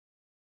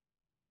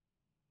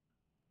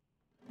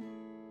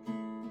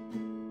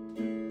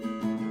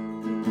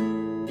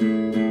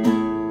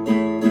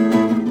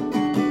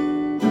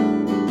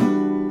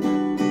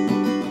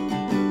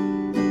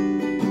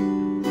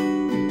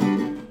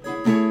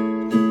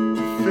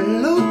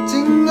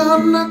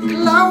on a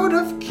cloud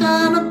of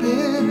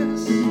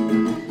cannabis.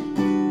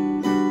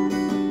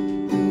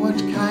 What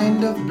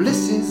kind of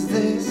bliss is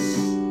this?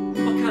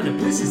 What kind of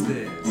bliss is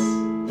this?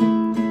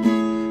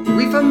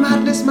 Reefer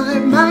madness, my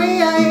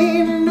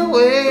mind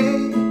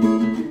away.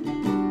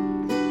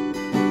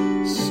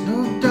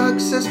 Snoop Dogg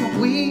says smoke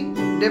weed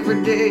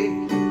every day.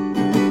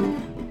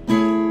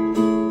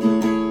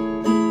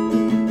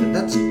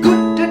 That's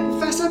good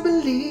advice, I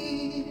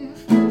believe.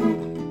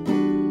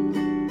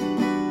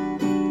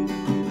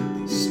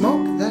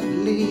 Smoke that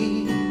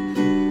leaf.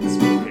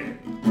 Smoke it.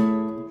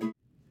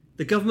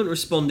 The government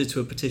responded to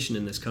a petition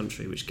in this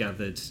country which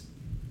gathered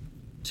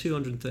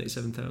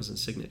 237,000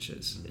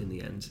 signatures in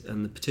the end,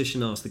 and the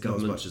petition asked the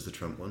government... Not as much as the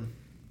Trump one.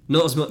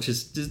 Not as much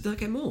as... Did that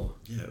get more?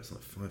 Yeah, it was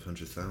like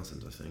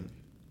 500,000, I think.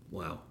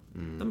 Wow.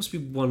 That must be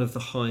one of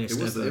the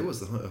highest ever. It was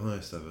the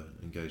highest ever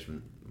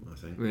engagement, I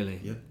think. Really?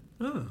 Yeah.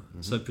 Oh,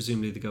 so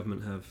presumably the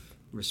government have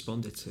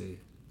responded to...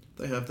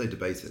 They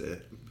debated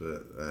it,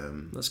 but...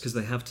 That's because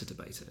they have to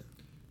debate it.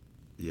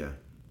 Yeah.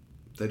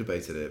 They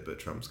debated it, but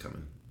Trump's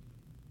coming.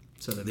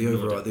 So The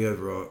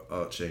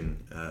overarching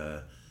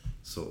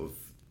sort of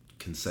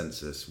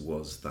consensus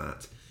was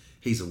that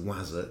he's a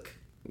wazzock,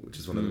 which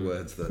is one of the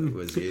words that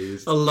was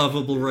used. A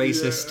lovable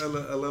racist.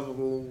 Yeah, a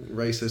lovable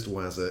racist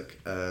wazzock,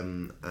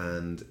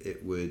 and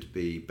it would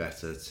be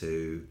better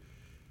to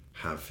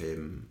have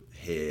him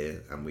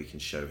here and we can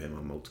show him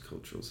our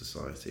multicultural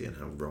society and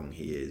how wrong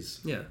he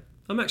is. Yeah.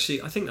 I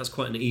think that's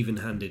quite an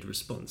even-handed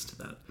response to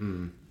that.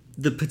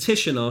 The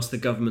petition asked the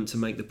government to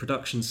make the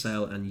production,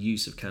 sale and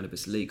use of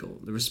cannabis legal.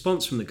 The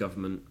response from the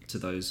government to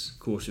those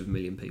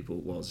 250,000 people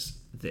was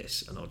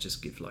this, and I'll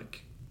just give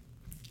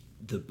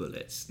the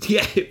bullets.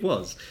 Yeah, it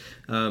was.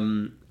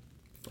 A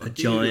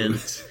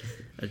giant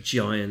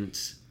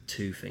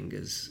two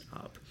fingers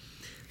up.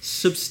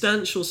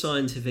 Substantial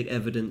scientific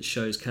evidence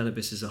shows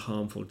cannabis is a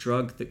harmful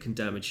drug that can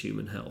damage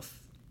human health.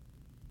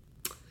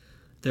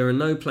 There are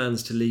no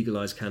plans to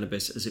legalise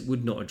cannabis as it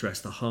would not address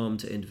the harm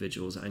to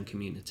individuals and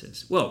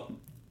communities. Well,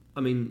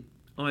 I mean,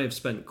 I have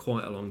spent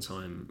quite a long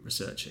time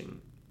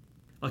researching.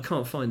 I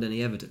can't find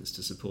any evidence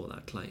to support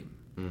that claim,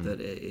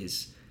 that it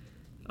is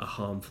a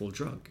harmful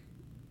drug,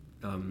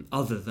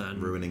 other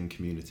than... ruining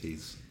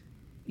communities.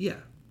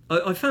 Yeah.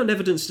 I found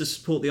evidence to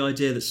support the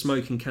idea that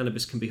smoking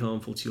cannabis can be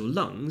harmful to your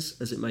lungs,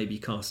 as it may be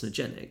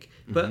carcinogenic,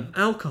 but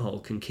alcohol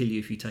can kill you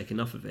if you take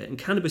enough of it, and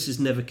cannabis has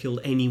never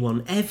killed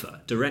anyone ever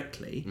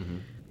directly.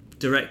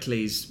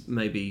 Directly is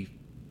maybe...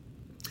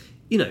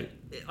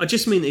 I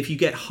just mean that if you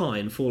get high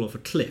and fall off a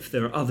cliff,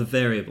 there are other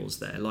variables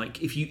there,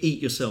 like if you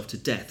eat yourself to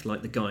death,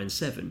 like the guy in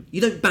Seven.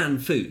 You don't ban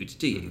food,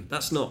 do you?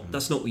 That's not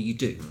what you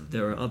do.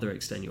 There are other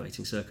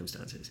extenuating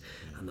circumstances,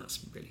 and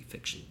that's really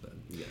fiction, but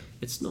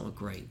it's not a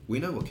great... We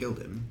know what killed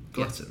him.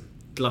 Glutton.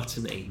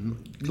 Gluttony.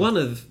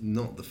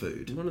 Not the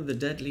food. One of the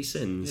deadly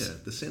sins. Yeah,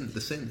 the sin.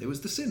 It was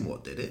the sin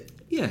what did it.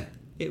 Yeah,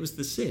 it was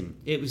the sin.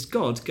 It was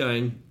God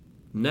going,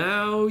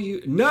 now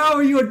you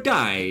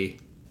die.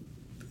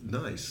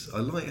 Nice. I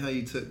like how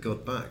you took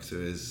God back to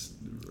his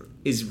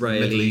Israeli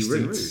Middle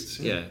Eastern roots.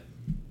 Yeah.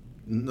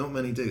 Not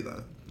many do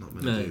that.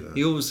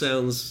 He always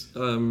sounds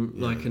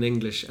like an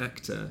English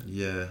actor.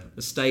 Yeah.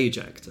 A stage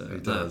actor. He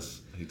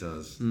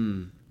does.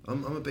 I'm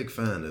a big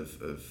fan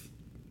of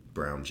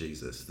brown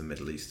Jesus, the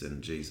Middle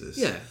Eastern Jesus.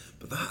 Yeah.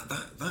 But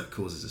that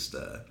causes a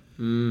stir.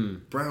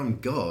 Brown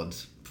God,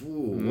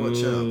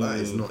 watch out! That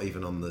is not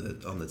even on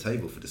the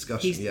table for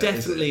discussion. He's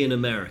definitely an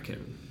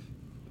American.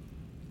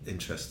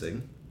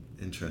 Interesting.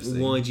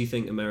 Why do you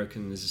think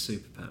American is a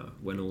superpower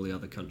when all the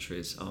other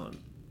countries aren't?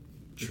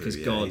 True, because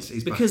yeah. God,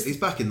 he's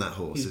backing that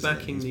horse. He's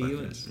backing the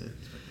US. Yeah.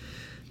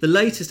 The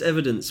latest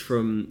evidence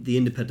from the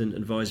Independent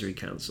Advisory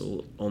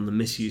Council on the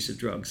misuse of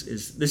drugs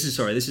is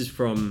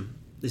from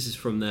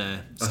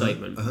their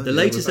statement. The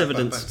latest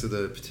evidence... Back to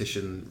the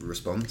petition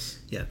response.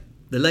 Yeah.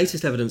 The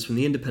latest evidence from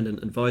the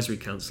Independent Advisory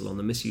Council on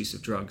the misuse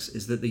of drugs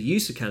is that the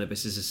use of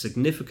cannabis is a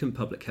significant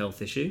public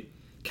health issue.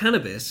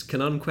 Cannabis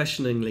can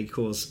unquestioningly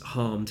cause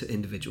harm to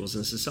individuals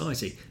and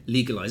society.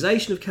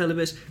 Legalisation of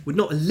cannabis would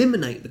not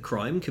eliminate the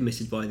crime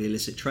committed by the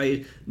illicit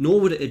trade, nor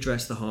would it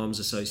address the harms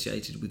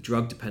associated with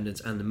drug dependence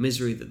and the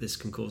misery that this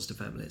can cause to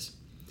families.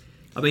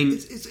 I mean...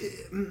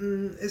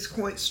 It's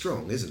quite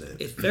strong, isn't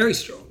it? It's very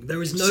strong.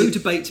 There is no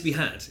debate to be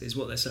had, is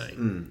what they're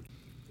saying.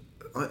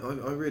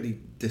 I really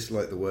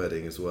dislike the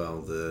wording as well,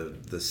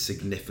 the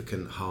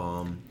significant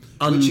harm.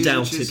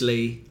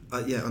 Undoubtedly.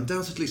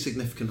 Undoubtedly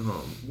significant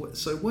harm.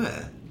 So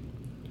where?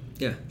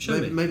 Yeah, show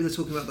me. Maybe they're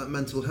talking about that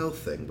mental health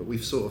thing, but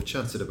we've sort of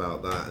chatted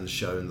about that and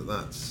shown that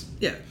that's...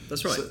 Yeah,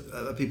 that's right. So,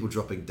 are people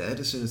dropping dead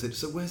as soon as they...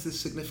 So where's this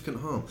significant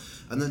harm?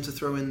 And then to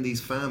throw in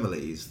these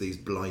families, these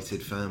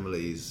blighted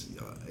families,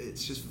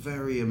 it's just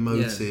very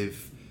emotive...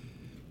 Yeah.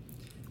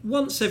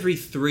 Once every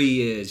 3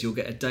 years, you'll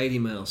get a Daily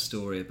Mail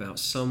story about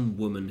some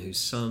woman whose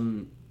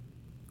son,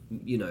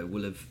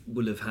 will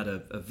have had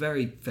a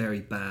very, very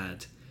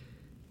bad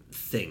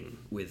thing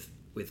with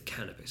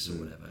cannabis or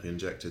whatever. He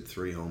injected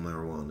 3 whole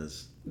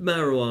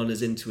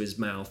marijuanas into his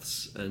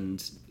mouths, and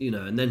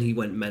then he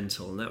went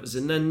mental, and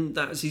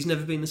he's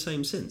never been the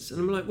same since. And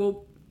I'm like,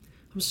 well,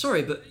 I'm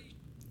sorry, but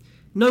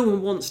no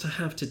one wants to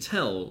have to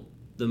tell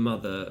the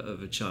mother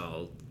of a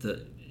child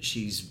that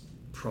she's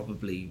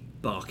probably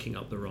barking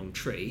up the wrong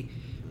tree.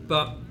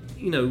 But,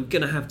 going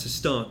to have to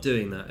start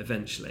doing that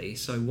eventually,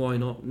 so why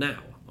not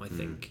now, I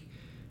think.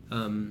 All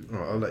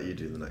right, I'll let you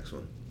do the next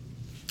one.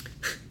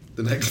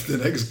 The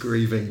next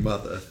grieving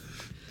mother.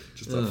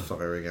 Just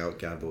firing out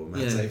Gabor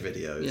Mate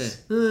videos.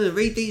 Yeah.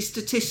 Read these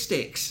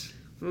statistics.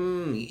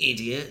 You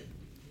idiot.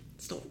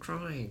 Stop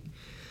crying.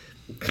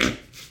 You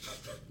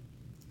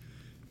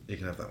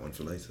can have that one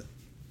for later.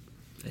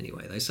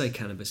 Anyway, they say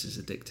cannabis is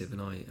addictive,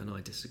 and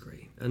I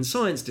disagree. And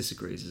science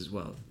disagrees as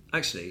well.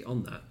 Actually,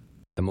 on that.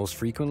 The most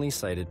frequently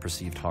cited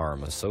perceived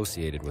harm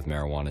associated with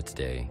marijuana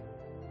today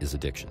is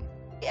addiction.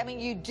 I mean,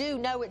 you do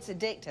know it's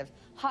addictive,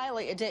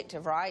 highly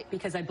addictive, right?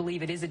 Because I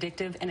believe it is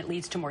addictive and it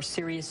leads to more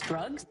serious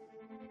drugs.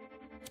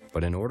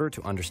 But in order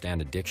to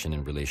understand addiction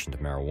in relation to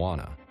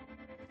marijuana,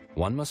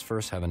 one must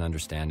first have an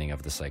understanding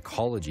of the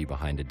psychology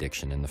behind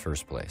addiction in the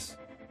first place.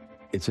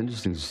 It's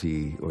interesting to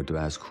see or to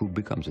ask who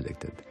becomes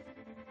addicted.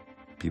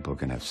 People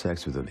can have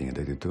sex without being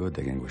addicted to it,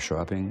 they can go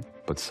shopping,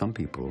 but some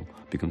people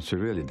become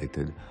severely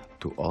addicted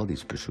to all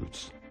these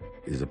pursuits.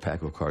 Is a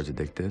pack of cards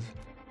addictive?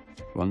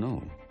 Well,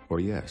 no, or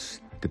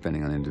yes,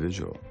 depending on the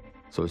individual.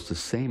 So it's the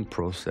same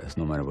process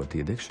no matter what the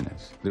addiction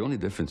is. The only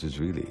difference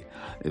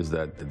is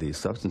that the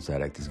substance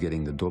addict is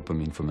getting the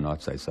dopamine from an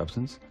outside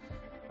substance,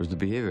 whereas the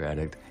behavior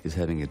addict is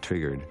having it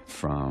triggered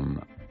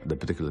from the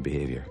particular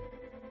behavior.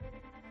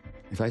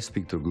 If I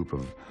speak to a group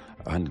of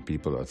 100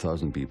 people or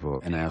 1,000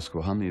 people and I ask,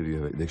 well, how many of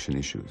you have addiction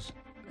issues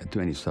to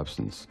any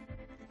substance?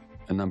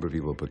 A number of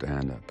people put their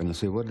hand up. And I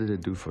say, what did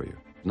it do for you?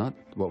 Not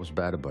what was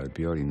bad about it,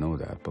 we already know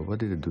that, but what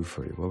did it do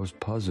for you? What was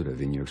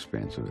positive in your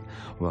experience of it?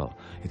 Well,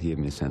 it gave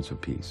me a sense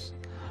of peace.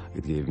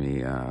 It gave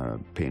me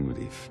pain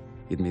relief.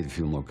 It made me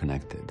feel more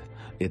connected.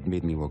 It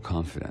made me more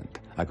confident.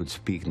 I could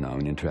speak now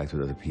and interact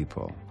with other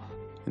people.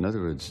 In other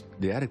words,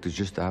 the addict is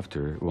just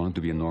after wanting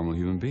to be a normal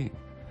human being.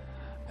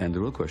 And the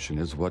real question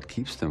is, what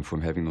keeps them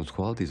from having those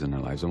qualities in their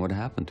lives and what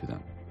happened to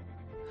them?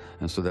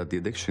 And so that the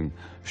addiction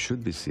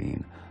should be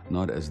seen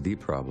not as the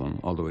problem,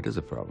 although it is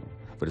a problem,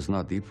 but it's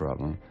not the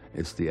problem,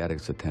 it's the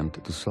addict's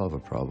attempt to solve a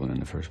problem in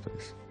the first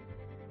place.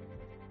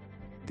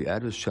 The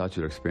adverse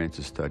childhood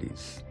experiences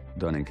studies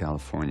done in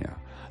California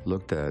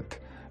looked at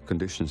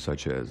conditions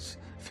such as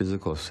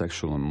physical,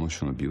 sexual, and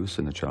emotional abuse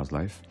in a child's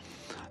life,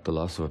 the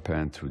loss of a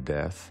parent through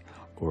death,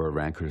 or a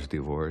rancorous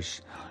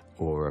divorce,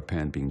 or a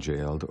parent being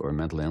jailed, or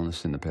mental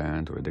illness in the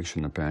parent, or addiction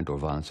in the parent, or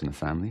violence in the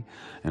family.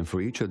 And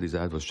for each of these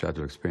adverse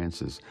childhood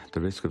experiences, the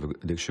risk of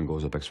addiction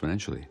goes up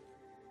exponentially.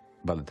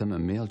 By the time a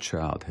male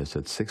child has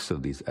had 6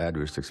 of these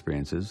adverse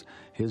experiences,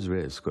 his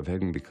risk of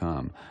having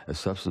become a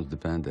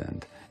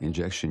substance-dependent,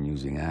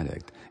 injection-using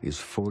addict is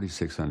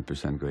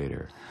 4,600%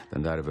 greater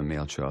than that of a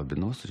male child with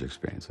no such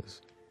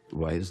experiences.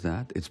 Why is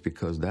that? It's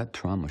because that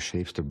trauma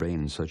shapes the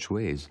brain in such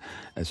ways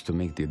as to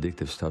make the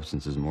addictive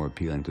substances more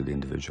appealing to the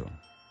individual.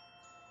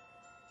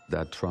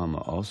 That trauma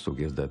also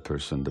gives that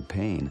person the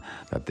pain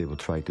that they will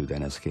try to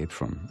then escape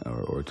from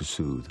or to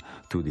soothe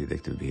through the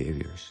addictive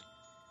behaviors.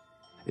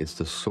 It's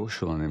the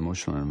social and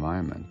emotional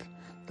environment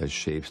that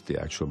shapes the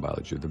actual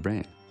biology of the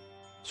brain.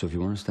 So if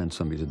you understand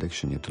somebody's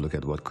addiction, you have to look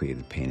at what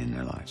created pain in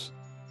their lives.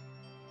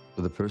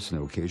 So the person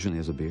who occasionally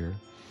has a beer,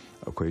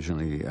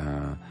 occasionally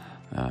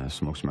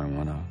smokes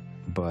marijuana,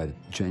 but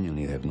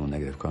genuinely have no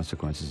negative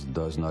consequences,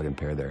 does not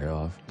impair their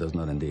health, does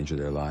not endanger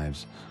their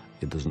lives,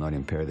 it does not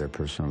impair their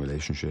personal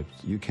relationships.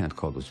 You can't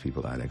call those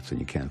people addicts and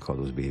you can't call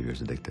those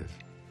behaviors addictive.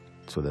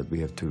 So that we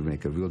have to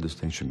make a real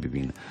distinction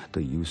between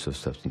the use of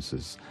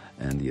substances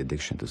and the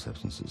addiction to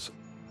substances.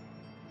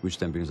 Which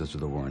then brings us to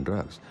the war on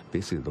drugs.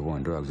 Basically, the war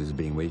on drugs is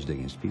being waged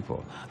against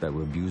people that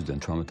were abused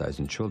and traumatized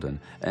in children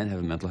and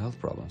have mental health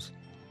problems.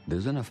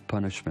 There's enough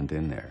punishment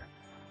in there,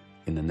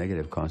 in the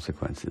negative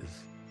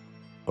consequences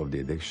of the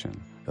addiction,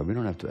 that we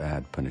don't have to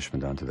add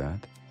punishment onto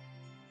that.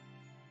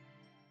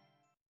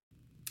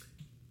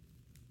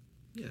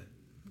 Yeah.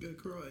 I'm gonna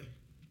cry.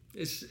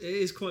 It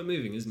is quite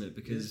moving, isn't it?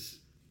 Because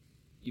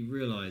you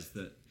realise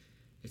that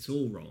it's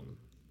all wrong.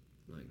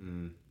 Like,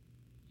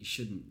 you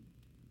shouldn't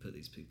put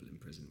these people in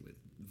prison with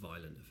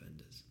violent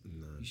offenders.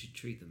 No. You should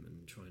treat them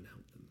and try and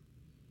help them.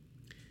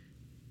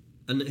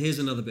 And here's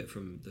another bit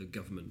from the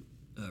government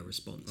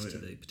response to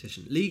the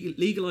petition.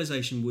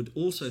 Legalisation would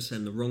also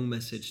send the wrong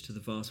message to the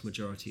vast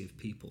majority of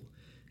people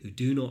who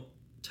do not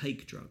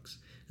take drugs,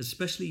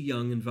 especially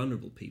young and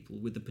vulnerable people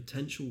with the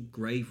potential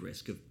grave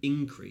risk of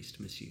increased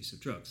misuse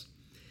of drugs.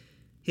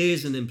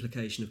 Here's an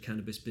implication of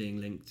cannabis being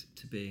linked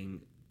to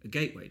being a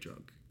gateway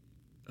drug.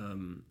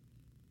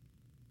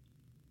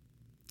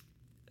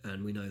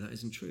 And we know that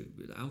isn't true.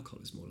 Alcohol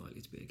is more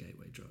likely to be a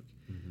gateway drug.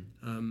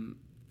 Mm-hmm.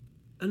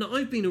 And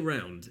I've been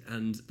around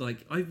and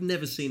I've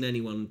never seen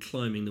anyone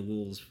climbing the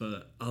walls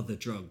for other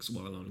drugs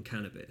while on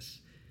cannabis.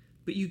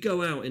 But you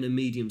go out in a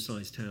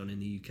medium-sized town in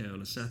the UK on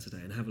a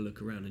Saturday and have a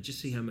look around and just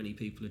see how many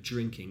people are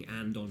drinking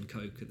and on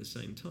coke at the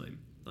same time.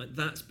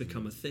 That's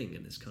become a thing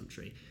in this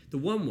country. The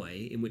one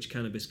way in which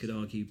cannabis could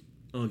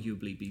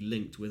arguably be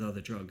linked with other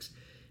drugs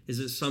is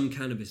that some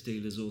cannabis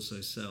dealers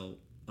also sell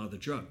other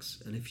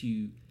drugs. And if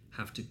you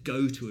have to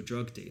go to a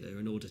drug dealer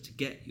in order to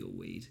get your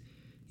weed,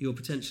 you're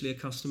potentially a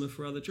customer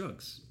for other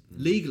drugs.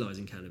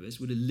 Legalising cannabis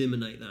would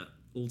eliminate that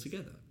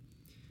altogether.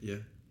 Yeah,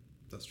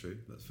 that's true.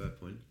 That's a fair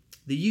point.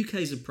 The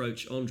UK's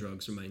approach on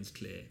drugs remains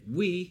clear.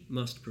 We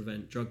must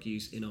prevent drug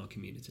use in our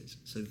communities.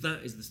 So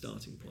that is the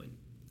starting point.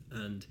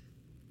 And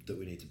that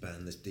we need to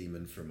ban this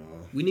demon from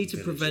our we need to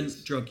villages.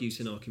 prevent drug use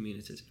in our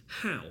communities.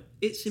 How?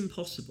 It's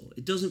impossible.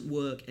 It doesn't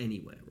work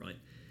anywhere, right?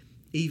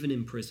 Even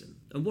in prison.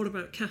 And what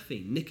about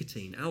caffeine,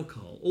 nicotine,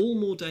 alcohol? All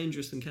more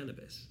dangerous than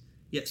cannabis,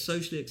 yet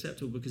socially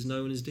acceptable because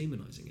no one is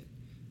demonising it.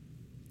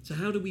 So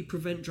how do we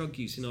prevent drug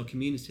use in our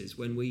communities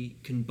when we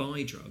can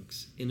buy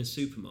drugs in a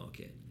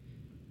supermarket?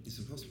 It's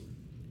impossible.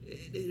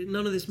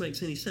 None of this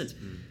makes any sense.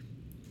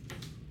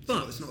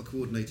 But it's not a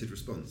coordinated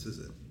response, is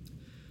it?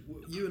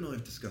 You and I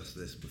have discussed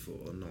this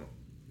before,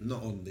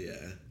 not on the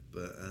air,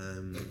 but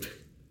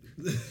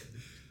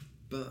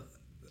but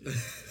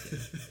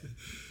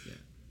yeah.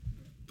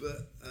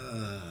 But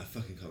I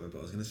fucking can't remember what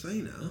I was going to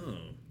say now.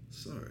 Oh,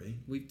 sorry.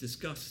 We've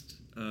discussed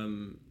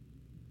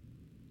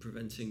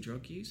preventing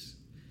drug use.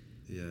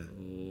 Yeah.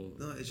 Or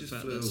no, it's just the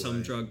fact that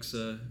some drugs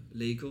are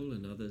legal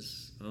and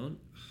others aren't.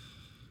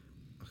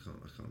 I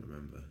can't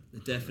remember. The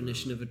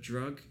definition of a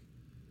drug.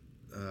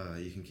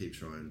 You can keep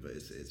trying, but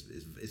it's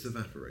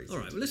evaporated. All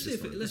right. Well, let's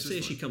see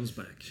if she comes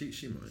back.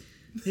 She might.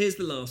 Here's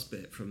the last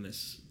bit from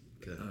this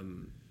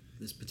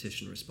this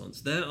petition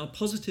response. There are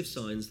positive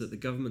signs that the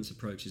government's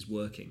approach is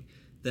working.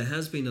 There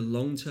has been a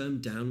long-term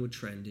downward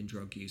trend in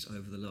drug use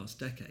over the last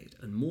decade,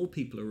 and more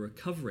people are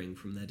recovering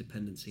from their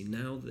dependency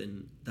now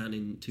than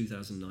in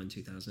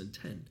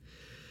 2009-2010.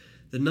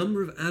 The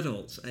number of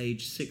adults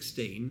aged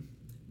 16,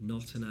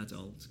 not an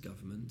adult,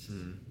 government,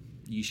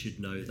 you should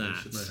know that. You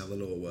should know how the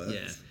law works.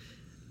 Yeah.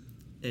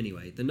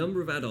 Anyway, the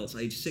number of adults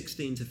aged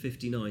 16 to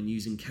 59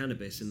 using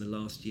cannabis in the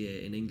last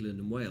year in England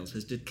and Wales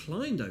has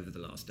declined over the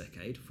last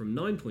decade from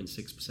 9.6%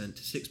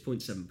 to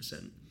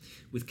 6.7%,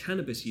 with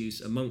cannabis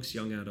use amongst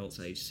young adults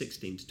aged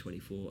 16 to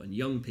 24 and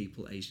young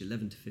people aged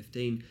 11 to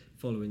 15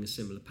 following a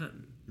similar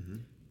pattern.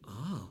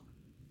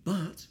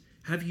 But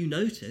have you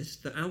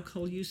noticed that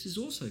alcohol use is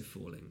also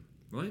falling?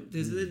 Right?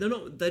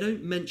 They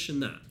don't mention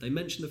that. They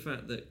mention the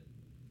fact that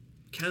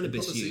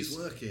cannabis use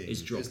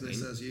is dropping.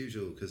 Business as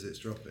usual because it's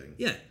dropping.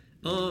 Yeah.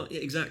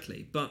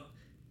 Exactly. But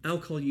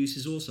alcohol use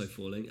is also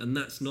falling, and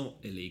that's not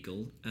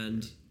illegal.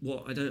 And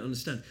what I don't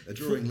understand, they're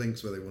drawing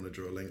links where they want to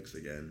draw links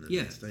again. And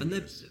it's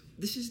dangerous.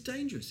 This is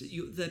dangerous.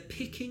 They're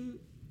picking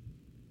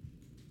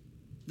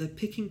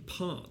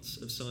parts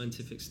of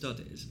scientific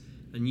studies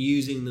and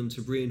using them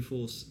to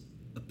reinforce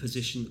a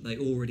position that they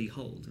already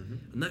hold,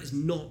 and that is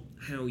not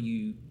how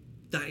you.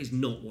 That is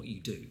not what you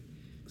do.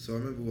 So I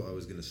remember what I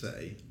was going to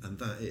say, and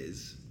that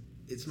is,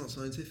 it's not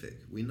scientific.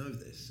 We know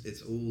this.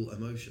 It's all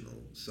emotional.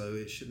 So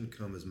it shouldn't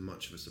come as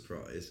much of a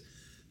surprise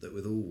that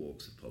with all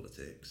walks of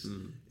politics,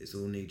 it's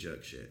all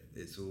knee-jerk shit.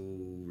 It's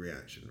all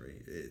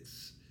reactionary.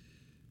 It's,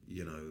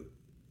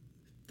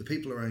 the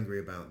people are angry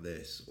about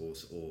this, or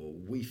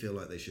we feel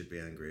like they should be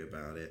angry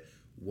about it.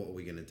 What are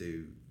we going to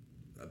do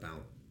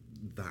about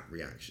that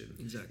reaction?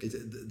 Exactly.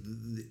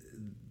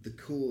 The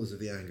cause of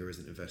the anger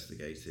isn't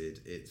investigated.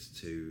 It's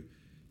to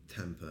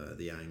temper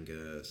the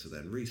anger, so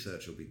then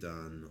research will be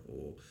done,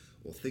 or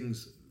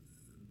things,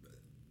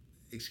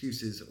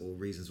 excuses or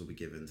reasons will be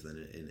given to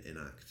then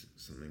enact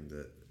something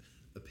that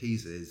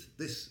appeases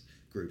this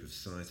group of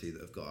society that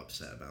have got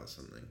upset about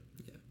something.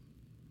 Yeah.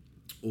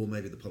 Or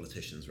maybe the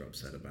politicians are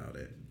upset about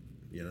it.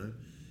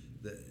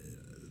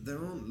 There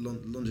aren't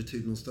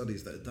longitudinal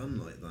studies that are done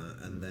like that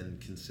and then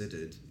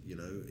considered,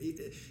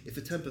 if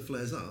a temper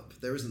flares up,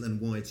 there isn't then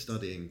wide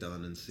studying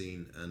done and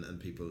seen and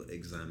people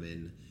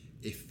examine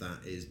if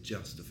that is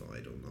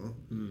justified or not.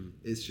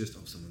 It's just,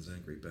 someone's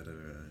angry,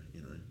 better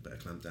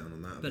clamp down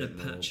on that a bit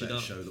more, better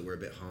show that we're a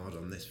bit hard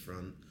on this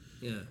front.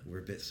 Yeah. We're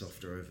a bit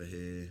softer over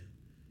here.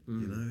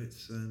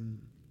 It's an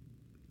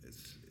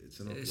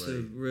odd way. It's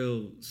a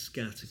real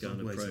scattergun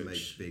approach. It's a way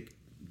to make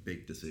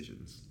big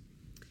decisions.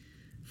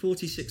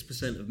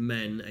 46% of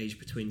men aged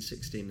between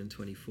 16 and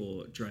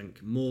 24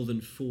 drank more than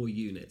 4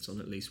 units on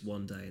at least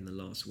one day in the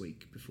last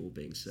week before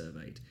being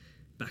surveyed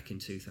back in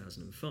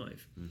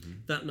 2005.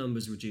 That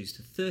number's reduced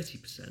to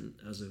 30%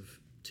 as of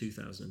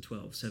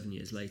 2012, 7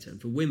 years later.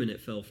 And for women,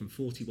 it fell from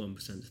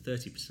 41% to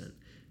 30%.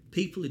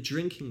 People are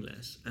drinking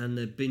less and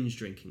they're binge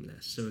drinking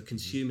less, so are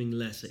consuming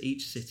less at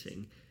each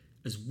sitting,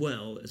 as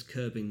well as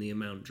curbing the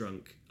amount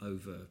drunk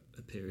over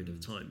a period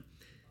of time.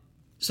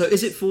 So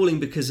is it falling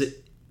because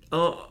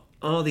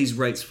are these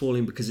rates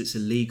falling because it's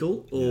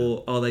illegal,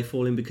 or are they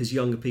falling because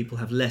younger people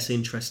have less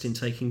interest in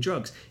taking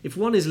drugs? If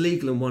one is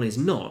legal and one is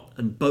not,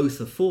 and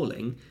both are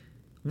falling,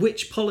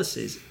 which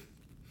policies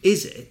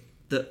is it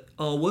that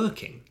are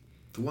working?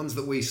 The ones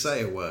that we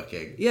say are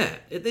working. Yeah,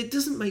 it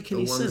doesn't make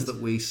any sense. The ones that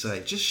we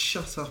say, just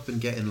shut up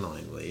and get in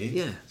line, will you?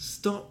 Yeah,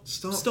 stop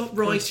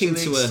writing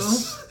to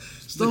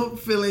us. Stop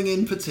filling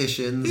in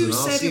petitions. Who and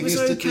said asking it was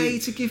us okay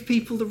to give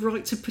people the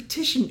right to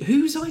petition?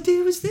 Whose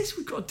idea was this?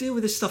 We've got to deal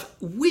with this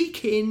stuff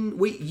week in,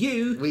 week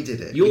you. We did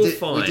it. You're we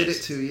fired. did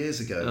it 2 years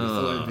ago. We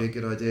thought it would be a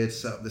good idea to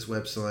set up this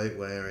website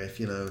where if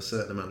a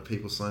certain amount of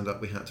people signed up,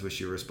 we had to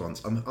issue a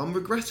response. I'm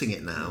regretting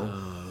it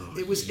now.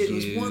 It was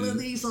one of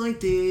these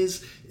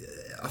ideas.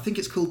 I think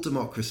it's called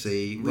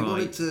democracy. We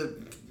wanted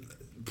to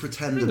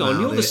pretend Hang about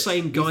on, you're it. the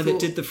same guy that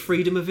did the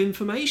Freedom of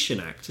Information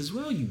Act as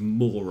well, you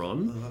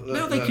moron.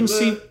 Now they can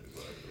see...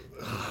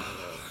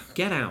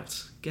 Get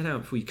out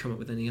before you come up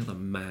with any other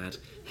mad,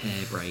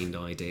 harebrained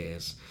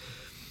ideas.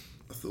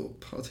 I thought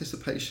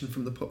participation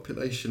from the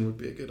population would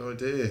be a good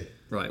idea.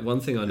 Right, one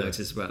thing I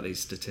noticed about these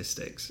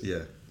statistics.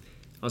 Yeah.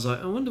 I was like,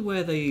 I wonder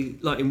where they...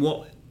 Like, in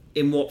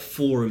what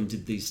forum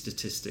did these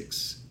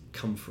statistics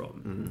come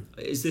from?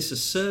 Is this a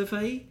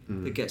survey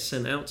that gets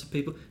sent out to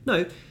people?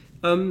 No.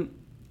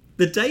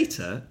 The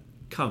data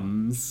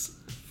comes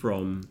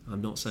from...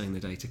 I'm not saying the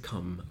data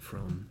come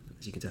from...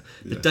 As you can tell,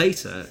 the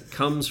data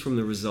comes from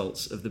the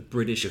results of the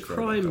British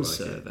Crime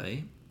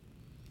Survey.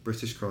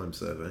 British Crime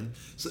Survey.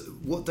 So,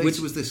 what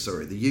data was this?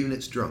 Sorry, the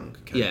units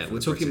drunk.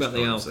 We're talking about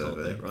the alcohol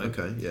bit, right?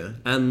 Okay, yeah.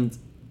 And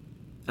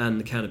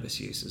the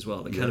cannabis use as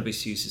well. The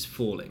cannabis use is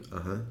falling.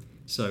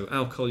 So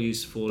alcohol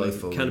use falling,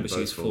 cannabis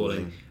use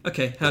falling.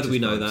 Okay, how do we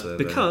know that?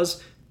 Survey.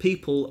 Because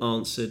people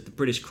answered the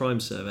British Crime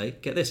Survey.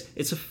 Get this,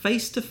 it's a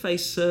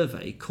face-to-face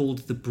survey called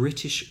the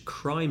British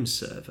Crime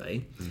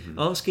Survey,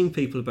 asking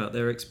people about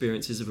their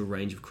experiences of a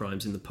range of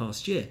crimes in the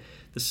past year.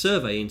 The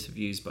survey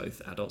interviews both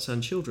adults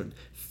and children.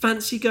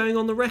 Fancy going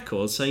on the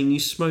record saying you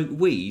smoke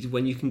weed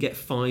when you can get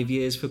 5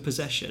 years for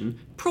possession?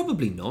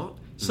 Probably not.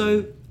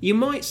 So you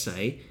might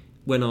say,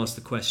 when asked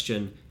the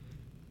question,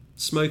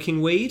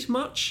 smoking weed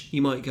much?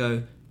 You might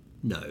go,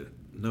 no.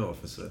 No,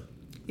 officer.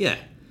 Yeah.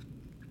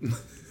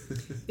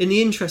 In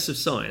the interest of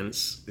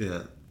science,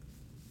 Yeah.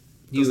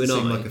 you Doesn't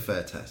and seem I... like a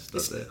fair test,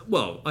 does it?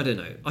 Well, I don't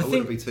know. I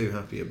wouldn't be too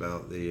happy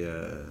about the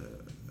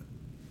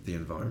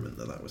environment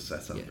that was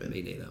set up in.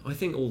 Me neither. I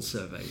think all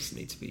surveys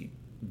need to be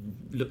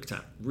looked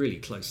at really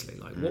closely.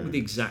 Like, what were the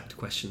exact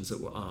questions that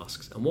were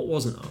asked and what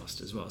wasn't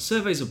asked as well?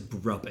 Surveys are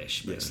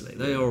rubbish, basically.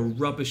 They are a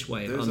rubbish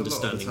way of understanding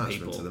There's a lot of attachment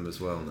people. to them as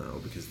well now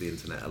because the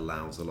internet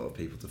allows a lot of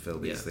people to fill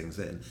these things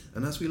in.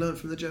 And as we learned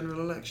from the general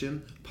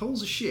election,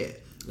 polls are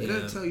shit. They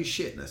don't tell you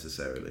shit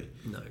necessarily.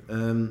 No.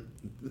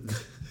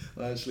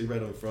 I actually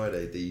read on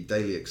Friday the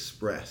Daily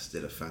Express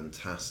did a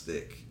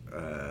fantastic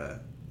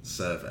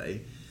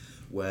survey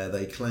where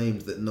they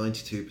claimed that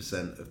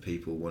 92% of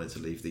people wanted to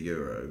leave the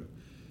euro,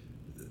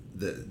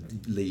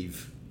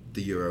 leave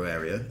the euro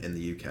area in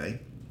the UK.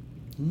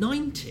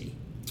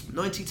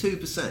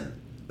 92%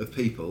 of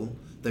people,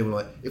 they were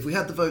like, if we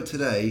had the vote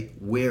today,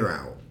 we're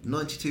out.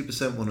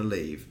 92% want to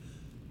leave.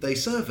 They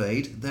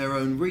surveyed their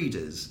own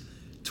readers,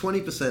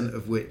 20%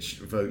 of which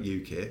vote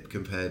UKIP,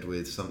 compared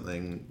with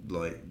something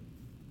like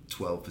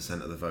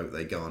 12% of the vote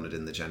they garnered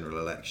in the general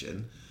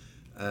election.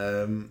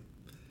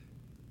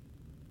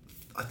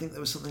 I think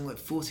there was something like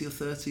 40 or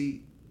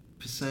 30%,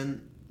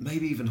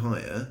 maybe even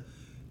higher,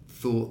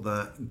 thought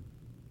that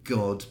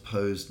God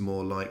posed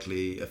more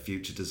likely a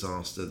future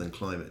disaster than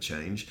climate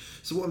change.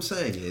 So what I'm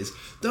saying is,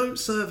 don't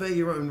survey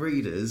your own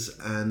readers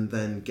and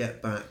then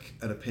get back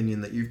an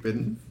opinion that you've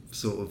been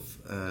sort of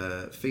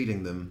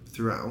feeding them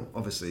throughout.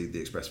 Obviously, the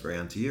Express very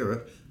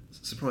anti-Europe.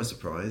 Surprise,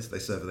 surprise, they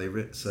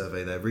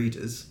survey their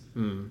readers.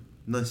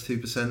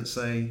 92%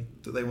 say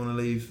that they want to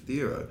leave the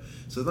euro.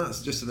 So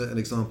that's just an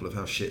example of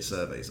how shit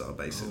surveys are,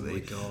 basically. Oh my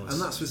God. And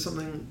that's with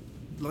something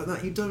like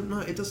that. You don't know.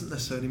 It doesn't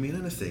necessarily mean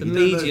anything. The you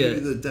media...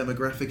 don't know who the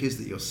demographic is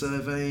that you're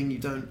surveying. You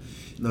don't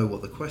know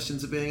what the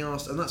questions are being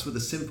asked. And that's with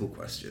a simple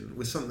question.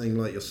 With something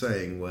like you're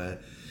saying,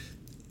 where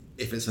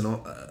if it's an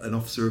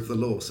officer of the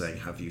law saying,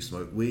 have you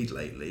smoked weed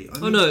lately? I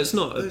mean, no, it's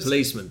not a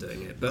policeman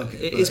doing it, but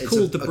it's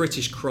called the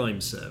British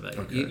Crime Survey.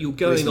 Okay. You're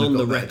going on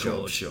the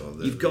record.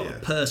 You've got a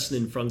person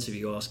in front of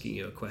you asking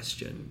you a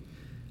question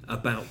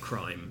about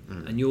crime,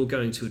 and you're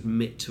going to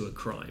admit to a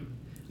crime.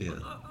 Yeah.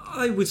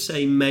 I would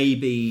say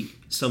maybe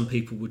some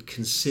people would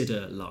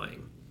consider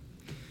lying.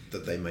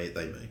 That they may.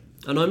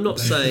 And I'm not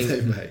saying...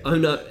 They may.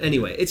 I'm not,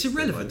 anyway, it's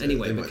irrelevant They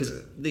anyway, might because do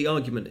it. the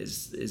argument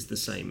is the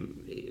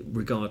same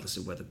regardless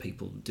of whether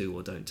people do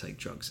or don't take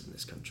drugs in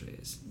this country.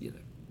 It's,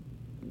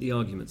 the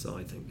arguments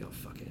I think,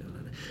 fuck it,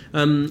 I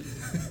don't know.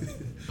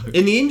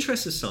 In the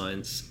interest of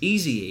science,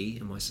 Eazy-E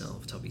and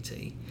myself, Tubby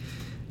T,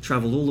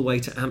 travelled all the way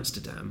to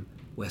Amsterdam,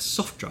 where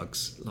soft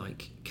drugs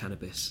like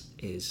cannabis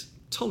is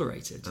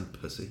tolerated. And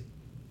pussy.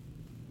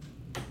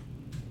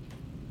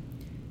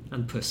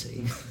 And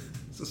pussy.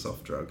 It's a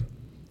soft drug.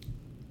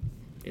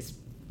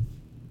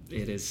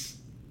 It is.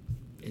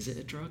 Is it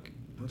a drug?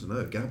 I don't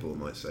know. Gabble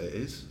might say it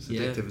is. It's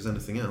addictive as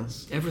anything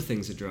else.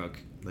 Everything's a drug.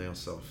 They are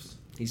soft.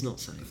 He's not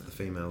saying The that.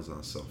 females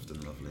are soft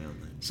and lovely,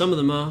 aren't they? Some of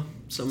them are.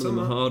 Some of them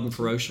are hard and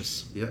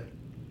ferocious. Yeah.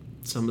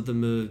 Some of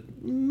them are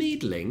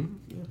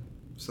meddling. Yeah.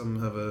 Some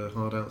have a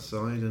hard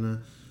outside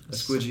and a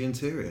squidgy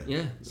interior.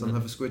 Yeah. Some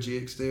have a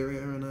squidgy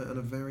exterior and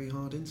a very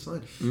hard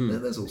inside.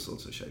 There's all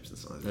sorts of shapes and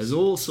sizes. There's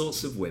all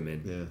sorts of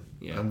women.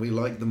 Yeah. And we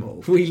like them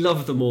all. We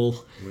love them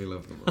all. We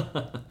love them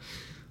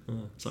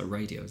all. It's like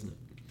radio, isn't it?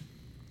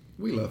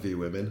 We love you,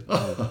 women.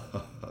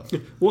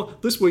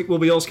 What this week we'll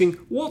be asking,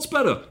 what's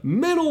better,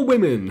 men or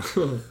women?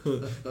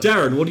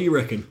 Darren, what do you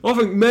reckon? I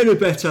think men are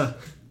better.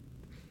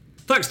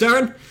 Thanks,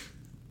 Darren.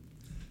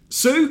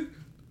 Sue?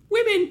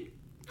 Women.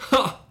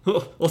 Ha!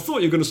 I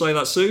thought you were going to say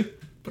that, Sue.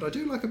 But I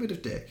do like a bit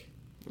of dick.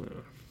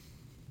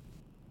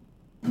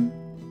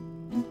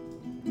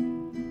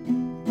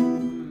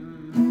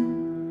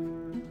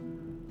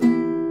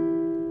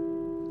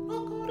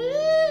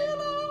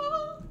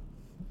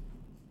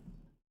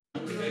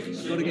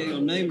 Got to get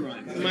your name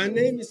right. My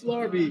name is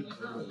Larby.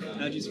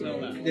 How do you spell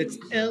that? That's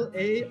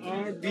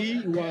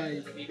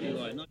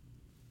Larby.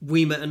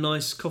 We met a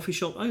nice coffee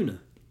shop owner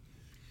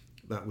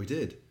That we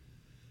did.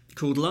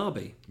 called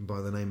Larby.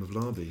 By the name of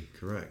Larby,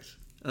 correct.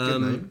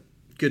 Good name.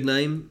 Good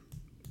name.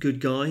 Good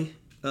guy.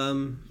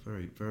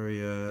 Very, very.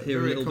 Hear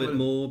very a little bit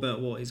more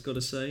about what he's got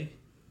to say.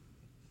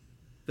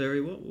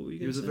 Very what? What were you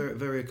He going to was say? a very,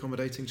 very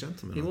accommodating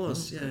gentleman. He I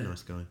was, thought. Very yeah.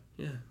 nice guy.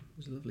 Yeah, he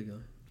was a lovely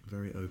guy.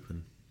 Very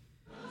open.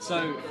 So,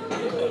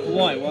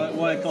 why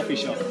a coffee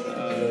shop?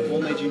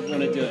 What made you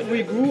want to do it?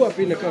 We grew up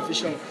in a coffee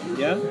shop.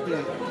 Yeah?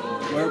 Yeah.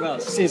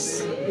 Whereabouts?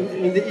 Since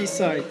in the east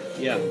side.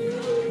 Yeah.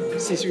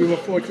 Since we were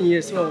 14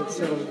 years old.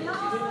 So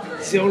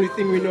it's the only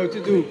thing we know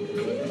to do.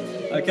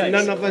 Okay.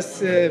 None of us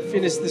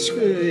finished the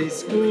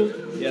school.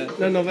 Yeah.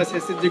 None of us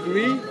has a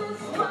degree.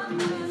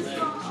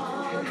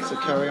 So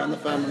carry on the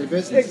family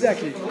business.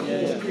 Exactly.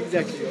 Yeah.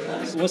 Exactly.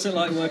 So what's it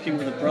like working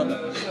with a brother,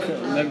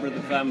 a member of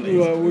the family?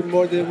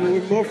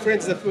 We're more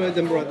friends than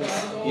brothers.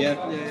 Yeah.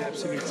 Yeah,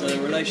 absolutely. So the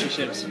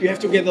relationships. You have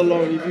to get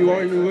along. If you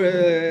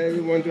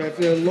want to have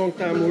a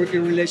long-time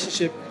working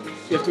relationship,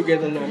 you have to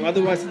get along.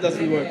 Otherwise, it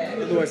doesn't work.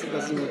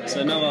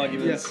 So no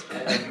arguments.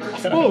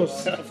 Yes.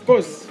 Of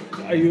course.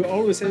 You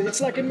always say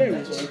it's like a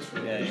marriage.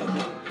 Yeah.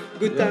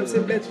 Good times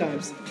and bad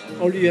times.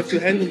 Only you have to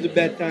handle the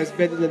bad times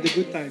better than the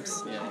good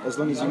times. As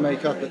long as you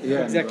make up at the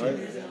end. Exactly.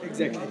 Right?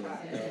 Exactly.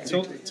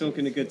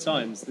 Talking of good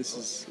times, this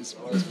is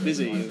it's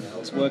busy.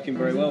 It's working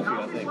very well for you,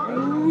 I think.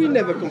 Right? We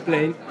never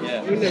complain.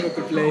 Yeah. We never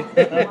complain.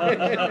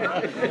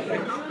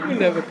 We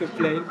never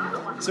complain.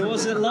 So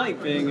what's it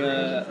like being?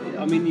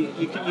 I mean,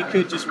 you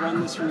could just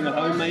run this from your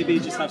home, maybe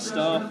just have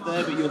staff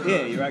there, but you're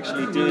here. You're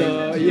actually doing.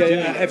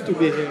 I have to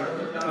be here.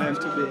 I have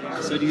to be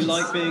here. So do you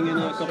like being in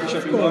a coffee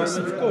shop Of course.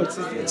 environment?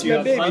 It's Do you my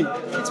have baby.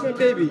 fun? It's my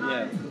baby.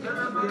 Yeah.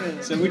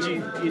 Yeah. So would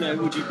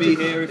you be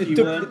here if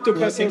you weren't It took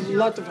us a working?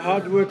 lot of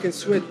hard work and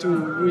sweat to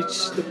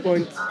reach the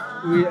point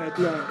we're at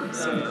now.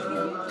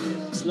 So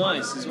It's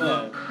nice as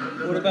well.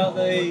 What about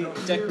the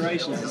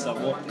decorations and stuff?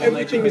 What made you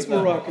everything is pick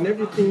that? Moroccan.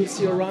 Everything you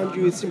see around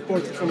you is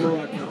imported from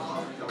Morocco.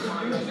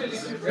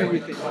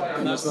 Everything.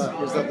 And was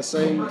that the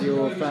same with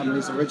your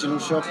family's original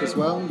shop as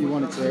well? You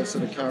wanted to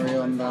sort of carry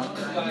on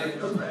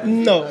that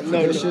No.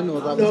 tradition,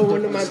 or that was No, a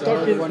when different I'm style,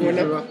 talking, the one you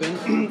grew up in?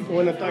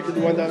 when I'm talking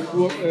the one that I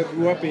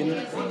grew up in,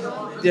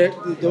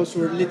 those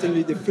were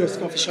literally the first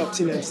coffee shops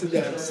in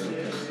Amsterdam.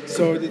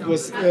 So it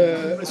was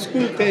a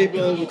school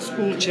table with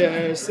school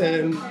chairs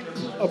and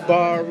a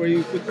bar where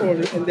you could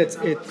order, and that's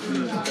it.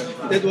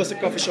 That was a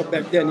coffee shop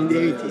back then in the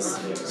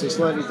 80s. So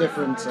slightly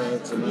different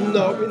to now.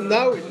 No,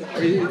 now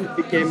it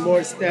became more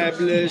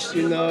established,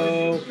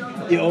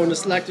 The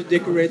owners like to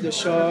decorate the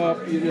shop,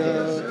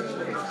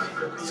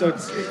 So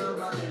it's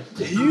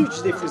a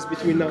huge difference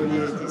between now and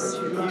the 80s.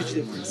 Huge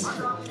difference.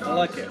 I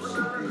like it.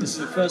 This is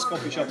the first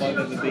coffee shop I've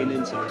ever been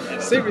into.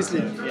 Ever.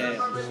 Seriously?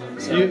 Yeah.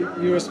 So,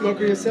 You're a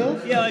smoker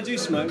yourself? yeah, I do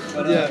smoke,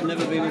 but Yeah. I've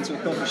never been into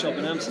a coffee shop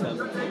in Amsterdam.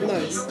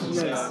 Nice.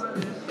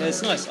 Yeah,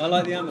 it's nice. I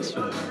like the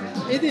atmosphere.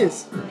 It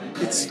is.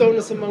 It's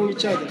stoners among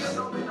each other.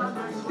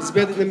 It's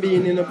better than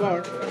being in a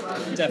bar.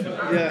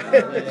 Definitely. Yeah.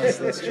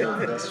 That's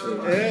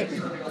true. Yeah.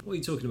 What are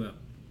you talking about?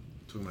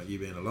 Talking about you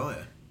being a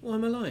liar. Why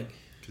am I lying?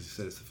 Because you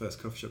said it's the first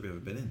coffee shop you've ever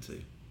been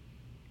into.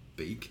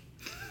 Beak.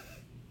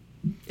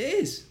 It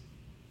is.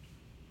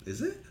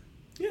 Is it?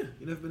 Yeah.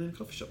 You've never been in a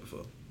coffee shop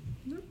before?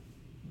 No.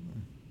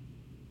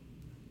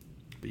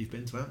 But you've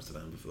been to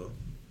Amsterdam before.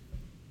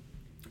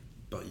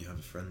 But you have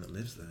a friend that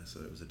lives there,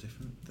 so it was a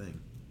different thing.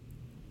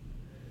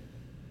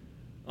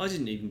 I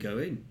didn't even go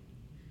in.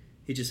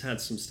 He just had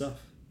some stuff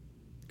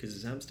because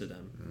it's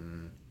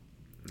Amsterdam.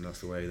 And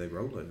that's the way they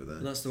roll over there.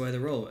 And that's the way they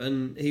roll.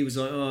 And he was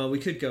like, "Oh, we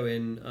could go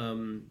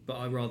in, but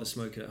I'd rather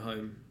smoke it at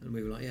home." And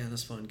we were like, "Yeah,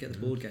 that's fine. Get the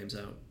board games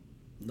out,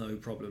 no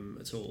problem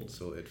at all."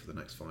 Sorted for the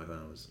next 5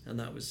 hours. And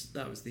that was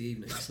the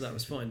evening, so that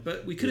was fine.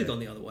 But we could have gone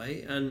the other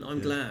way, and I'm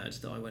glad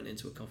that I went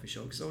into a coffee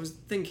shop because I was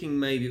thinking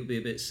maybe it would be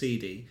a bit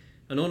seedy.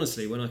 And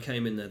honestly, when I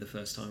came in there the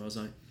first time, I was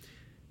like,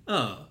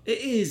 "Oh, it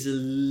is a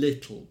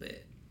little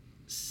bit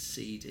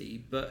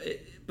seedy," but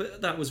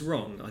that was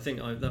wrong. I think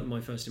that my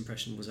first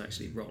impression was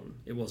actually wrong.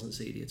 It wasn't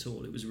seedy at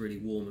all. It was really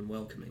warm and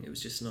welcoming. It was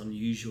just an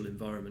unusual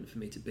environment for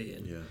me to be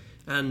in. Yeah.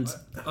 And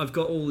I've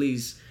got all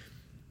these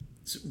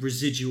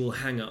residual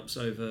hang-ups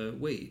over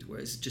weed, where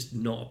it's just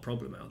not a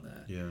problem out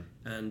there. Yeah.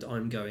 And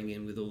I'm going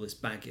in with all this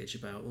baggage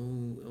about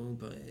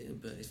but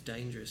it's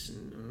dangerous.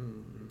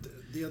 And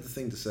the other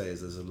thing to say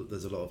is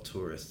there's a lot of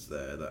tourists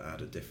there that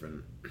add a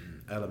different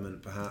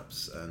element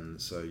perhaps, and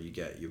so you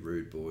get your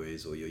rude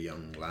boys or your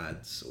young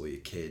lads or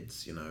your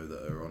kids, you know,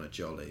 that are on a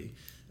jolly,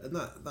 and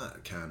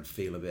that can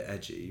feel a bit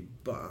edgy,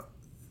 but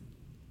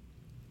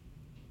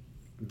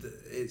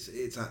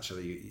it's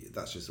actually,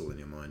 that's just all in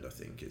your mind. I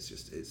think it's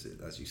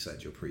as you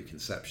said, your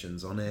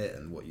preconceptions on it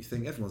and what you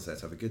think. Everyone's there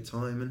to have a good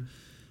time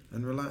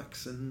and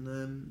relax,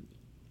 and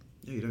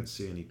you don't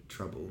see any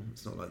trouble.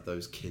 It's not like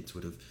those kids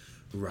would have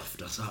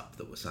roughed us up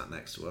that were sat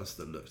next to us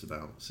that looked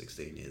about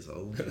 16 years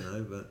old, you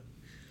know. But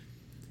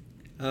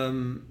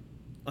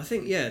I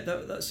think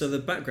that so the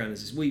background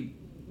is we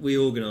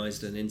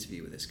organised an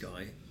interview with this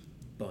guy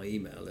by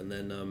email, and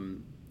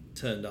then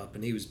turned up,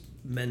 and he was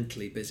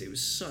mentally busy. It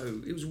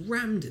was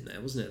rammed in there,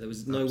 wasn't it? There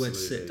was nowhere to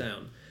sit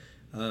down,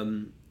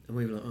 and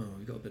we were like, oh,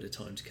 we've got a bit of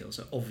time to kill.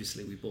 So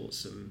obviously we bought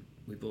some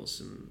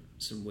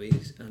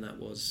weed, and that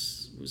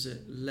was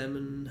it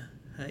lemon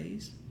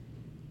haze?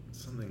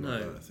 Something like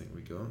that, I think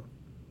we got.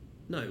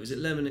 No, was it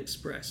Lemon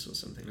Express or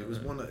something? It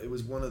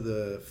was one of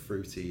the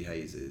fruity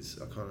hazes.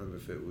 I can't remember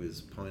if it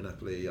was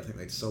pineapple-y. I think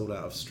they'd sold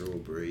out of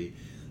strawberry.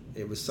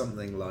 It was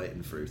something light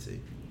and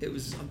fruity. It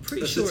was. I'm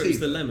pretty sure it was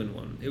the lemon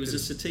one. It was a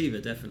sativa,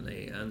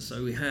 definitely. And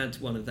so we had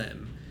one of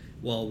them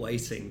while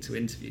waiting to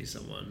interview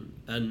someone.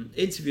 And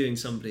interviewing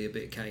somebody a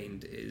bit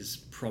caned is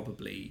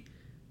probably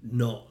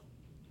not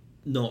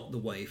the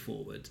way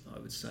forward, I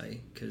would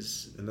say,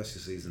 because unless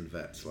you're seasoned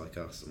vets like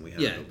us and we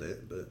handled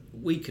it, but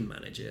we can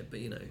manage it. But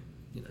you know,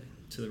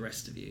 to the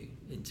rest of you,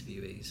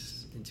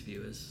 interviewers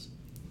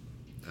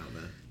out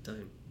there,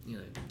 don't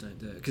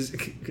do it, because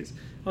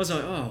I was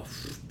like, oh,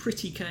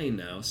 pretty cane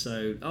now,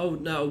 so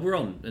no, we're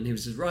on, and he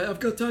was just, right, I've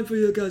got time for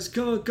you guys,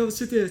 go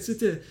sit there.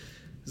 I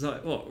was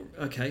like, what?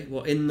 Okay,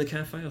 what, in the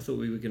cafe? I thought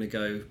we were going to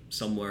go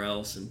somewhere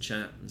else and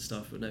chat and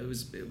stuff, but no, it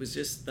was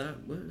just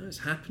that. Well, no, it's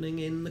happening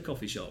in the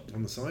coffee shop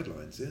on the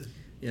sidelines.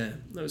 Yeah,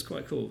 that was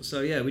quite cool.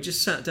 So yeah, we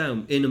just sat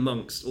down in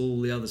amongst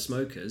all the other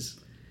smokers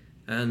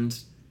and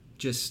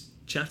just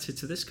chatted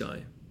to this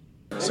guy.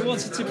 So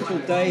what's a typical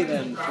day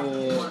then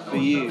for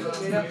you?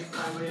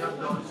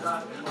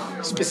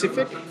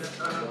 Specific?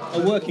 A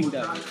working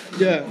day?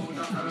 Yeah.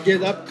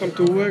 Get up, come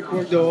to work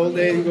the whole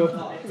day, and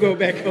go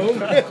back home.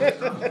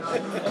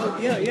 Oh,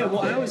 yeah.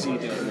 What hours are you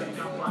doing then?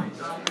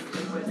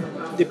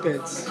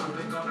 Depends.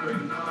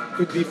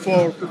 Could be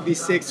 4, could be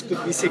 6,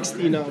 could be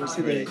 16 hours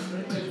a day.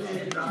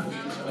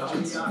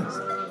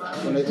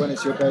 When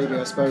it's your baby,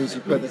 I suppose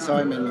you put the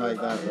time in like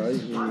that,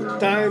 right?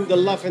 Time, the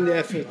love and the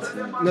effort,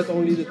 not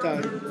only the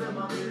time.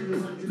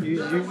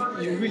 You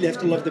really have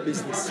to love the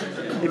business.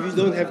 If you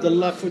don't have the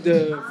love for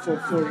the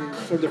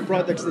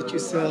products that you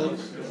sell,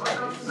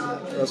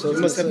 you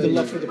must have the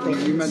love for the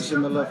products. You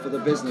mentioned the love for the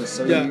business,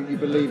 so you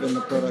believe in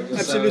the product you're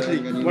absolutely,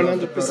 selling, and you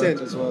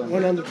 100%, as well.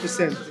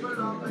 100%.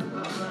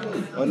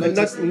 And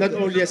not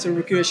only as a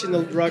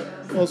recreational drug,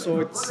 also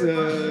it's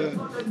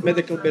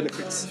medical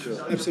benefits. Sure.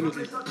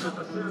 Absolutely.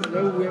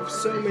 We have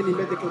so many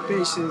medical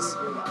patients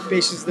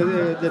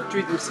that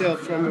treat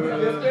themselves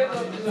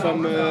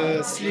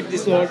from sleep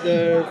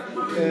disorder,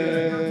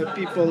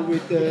 people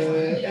with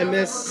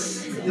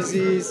MS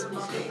disease,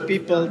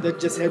 people that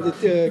just had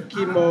the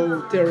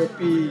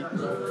chemotherapy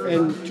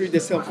and treat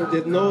themselves for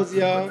their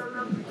nausea,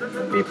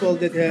 people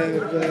that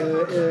have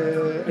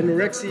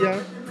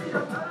anorexia,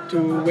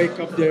 to wake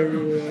up their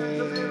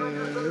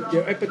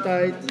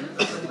appetite.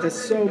 There's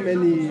so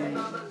many.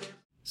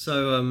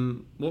 So,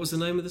 what was the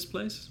name of this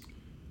place?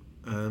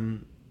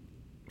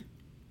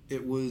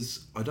 It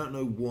was, I don't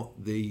know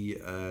what the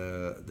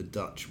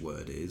Dutch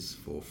word is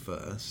for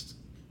first.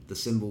 The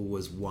symbol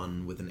was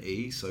one with an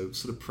E, so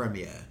sort of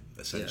premiere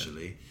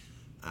essentially,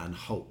 and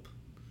Hulp,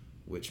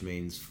 which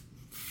means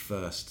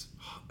first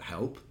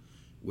help,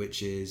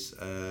 which is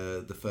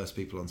the first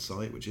people on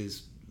site, which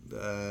is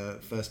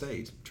first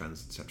aid,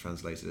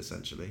 translated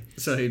essentially.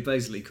 So he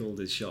basically called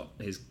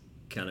his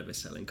cannabis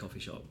selling coffee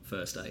shop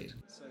First Aid.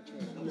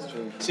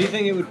 So you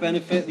think it would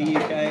benefit the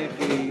UK if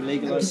we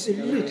legalised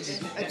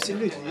cannabis?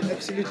 Absolutely.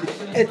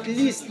 At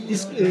least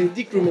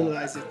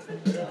decriminalise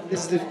it.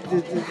 This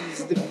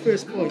is the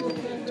first point,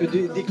 to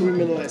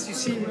decriminalise. You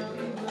see,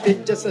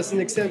 just as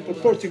an example,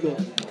 Portugal.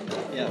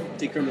 Yeah,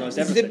 decriminalised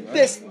everything.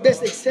 It's the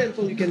best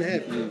example you can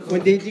have.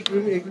 When they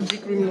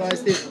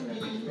decriminalised it,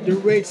 the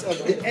rates of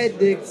the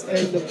addicts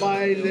and the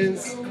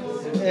violence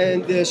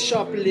and the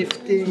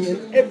shoplifting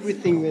and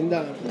everything went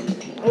down.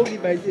 Only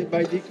by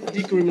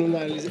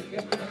decriminalizing.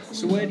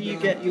 So where do you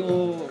get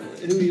who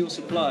are your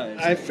suppliers?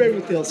 I have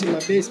fairy tales in my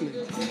basement.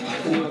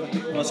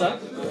 What's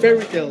that?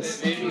 Fairy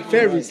tales.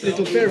 Fairies,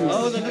 little fairies.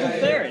 Oh, the little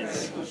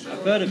fairies.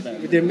 I've heard of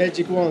them. With their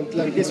magic wand,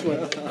 like this one.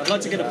 I'd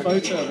like to get a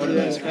photo of one of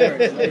those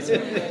fairies.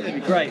 That'd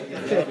be great.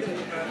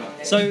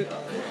 So,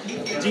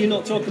 do you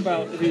not talk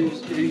about who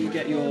you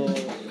get your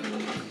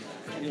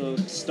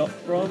stock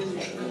from? Or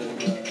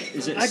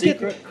is it a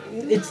secret?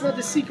 It's not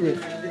a secret.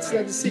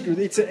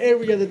 It's an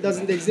area that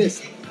doesn't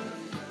exist.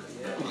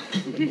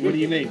 What do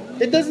you mean?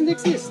 It doesn't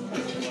exist.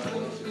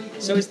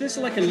 So is this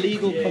like a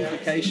legal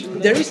complication?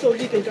 There is no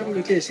legal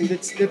complication.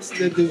 That's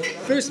the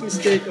first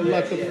mistake a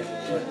lot of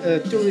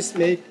tourists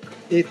make.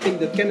 They think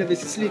that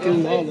cannabis is legal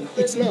in Holland.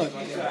 It's not.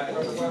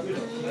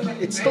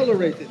 It's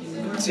tolerated.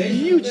 It's a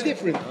huge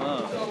difference.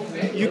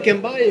 You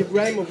can buy a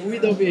gram of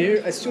weed over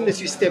here. As soon as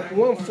you step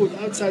 1 foot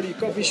outside your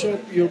coffee shop,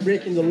 you're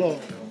breaking the law.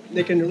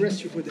 They can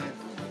arrest you for that.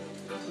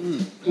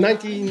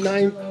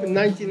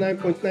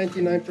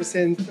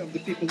 99.99% of the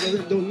people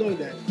don't know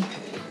that.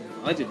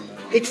 I didn't know.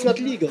 It's not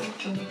legal.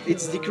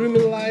 It's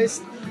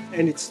decriminalized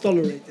and it's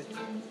tolerated.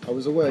 I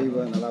was aware you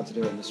weren't allowed to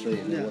do it in the street,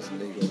 and Yeah. it wasn't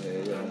legal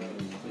here.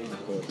 Yeah,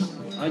 of course.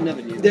 I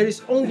never knew. There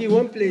is only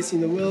one place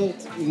in the world,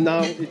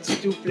 now it's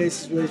 2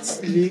 places where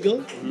it's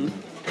legal.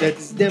 That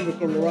is Denver,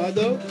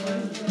 Colorado,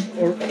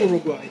 or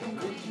Uruguay.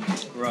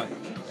 Right.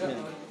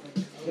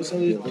 Those are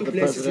the The 2 places in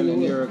president the in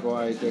world.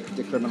 Uruguay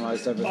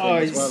decriminalized everything Oh,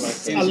 as well. I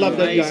it's, think. I love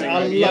that guy. amazing. I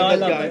Yeah, love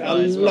that guy. I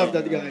as well. love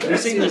that guy. Have you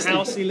seen the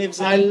house he lives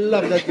in? I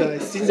love that guy.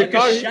 Seen the like a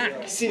car. shack.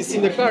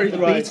 Seen the car he The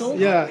drives. Beetle?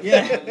 Yeah.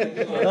 Yeah.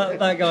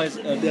 that guy's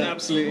an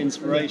absolute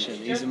inspiration.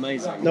 He's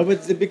amazing. No, but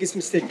it's the biggest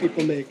mistake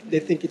people make. They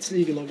think it's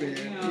legal over here.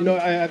 You know,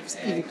 I have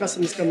even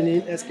customers coming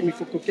in asking me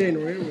for cocaine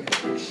or heroin.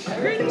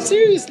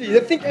 Seriously, they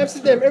think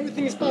Amsterdam,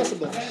 everything is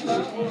possible.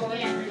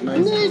 No,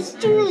 it's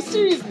true,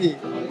 seriously.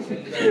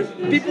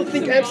 People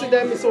think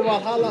Amsterdam is a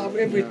Valhalla of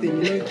everything.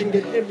 You know, you can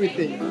get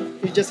everything.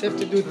 You just have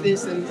to do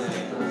this and,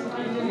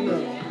 you know,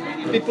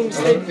 people A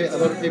mistake.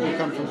 lot of people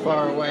come from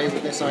far away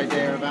with this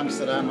idea of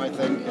Amsterdam, I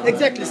think.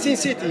 Exactly, Sin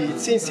City.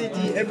 It's Sin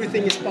City,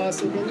 everything is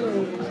possible.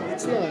 No,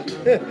 it's not.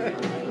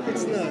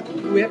 It's not.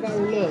 We have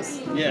our laws.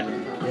 Yeah.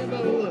 We have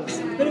our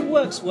laws. But it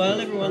works well.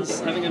 Everyone's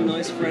having a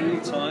nice, friendly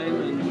time,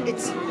 and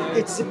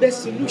It's the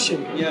best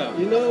solution. Yeah.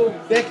 You know,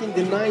 back in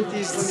the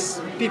 90s,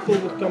 people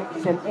would come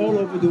from all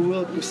over the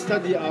world to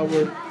study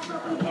our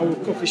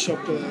coffee shop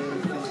thing.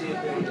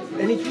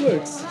 And it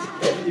works.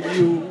 If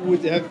you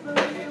would have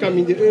come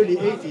in the early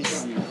 80s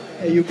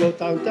and you go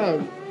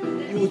downtown,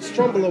 you would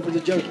stumble over the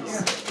junkies.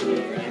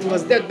 It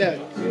was that bad.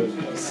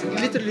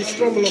 Literally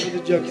stumble over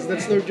the junkies.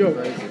 That's no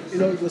joke. You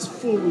know, it was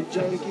full with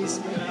junkies.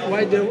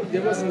 Why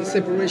there wasn't a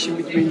separation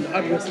between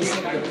hard drugs and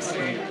soft drugs?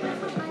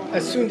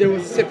 As soon there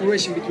was a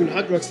separation between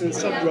hard drugs and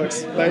soft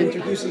drugs by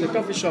introducing the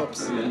coffee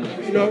shops.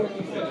 You know,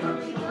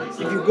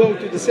 if you go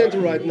to the center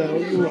right now,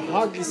 you will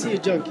hardly see a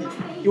junkie.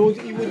 You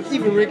wouldn't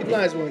even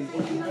recognize one.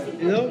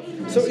 You know,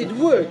 so it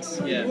works.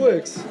 Yeah. It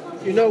works.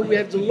 You know, we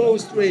have the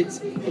lowest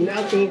rates in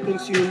alcohol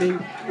consuming,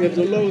 we have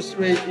the lowest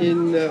rate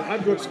in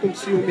hard drugs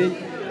consuming,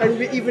 and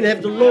we even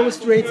have the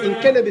lowest rates in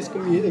cannabis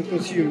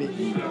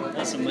consuming.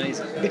 that's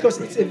amazing. Because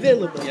it's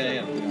available.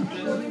 Yeah.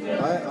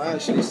 I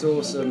actually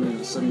saw some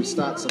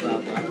stats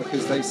about that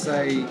because they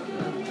say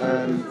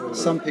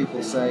some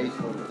people say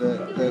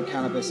that the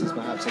cannabis is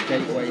perhaps a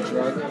gateway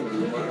drug.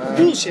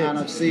 Bullshit. And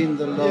I've seen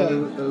the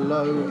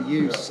low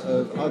use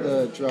of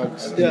other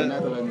drugs in the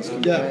Netherlands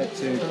compared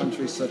to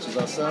countries such as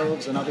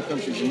ourselves and other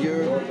countries in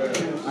Europe,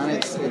 and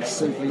it's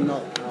simply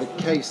not the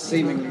case.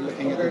 Seemingly,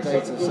 looking at the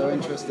data, so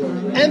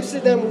interesting.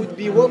 Amsterdam would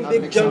be one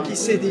big junkie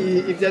city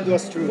if that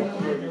was true.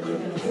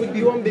 Would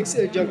be one big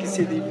junkie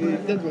city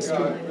if that was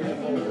true.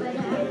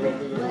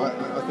 I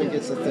think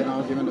it's a thin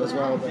argument as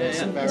well, but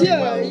it's a very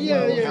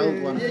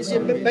well-held one. For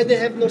some But they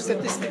have no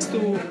statistics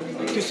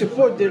to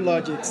support their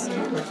logics.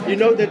 You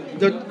know that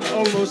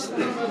almost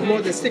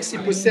more than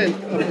 60%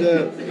 of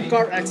the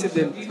car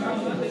accidents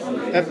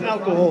have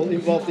alcohol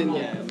involved in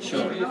them.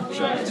 Sure.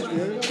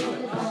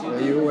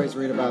 You always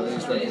read about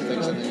these things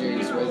in the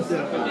news with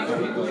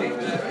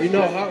alcohol. You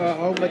know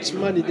how much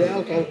money the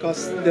alcohol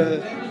costs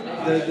the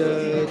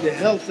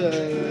health.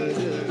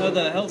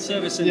 The health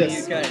service in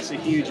Yes. the UK is a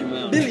huge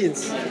amount.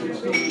 Billions.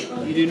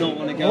 You do not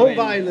want to go Home in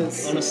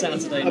violence, on a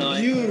Saturday night.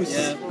 abuse.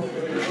 Yeah.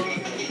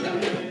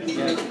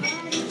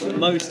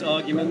 Most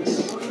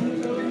arguments.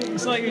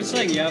 It's like you were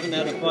saying, you haven't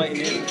had a fight in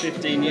here for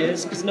 15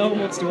 years because no one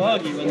wants to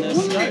argue when they're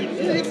stoned.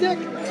 Yeah,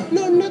 exactly.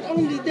 No, not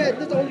only that.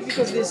 Not only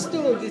because they're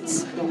stoned.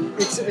 It's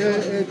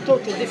a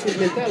total different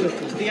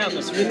mentality. The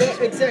atmosphere. You know,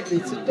 exactly.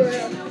 It's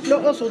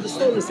also the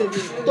stoners have a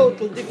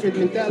total different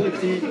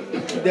mentality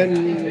than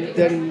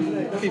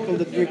people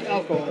that drink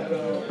alcohol.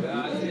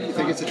 You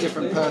think it's a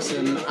different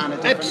person and a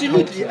different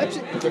Absolutely.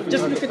 culture, different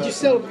Just type look of at person.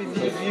 yourself.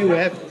 If you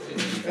have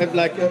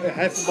like a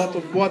half a bottle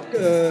of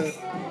vodka,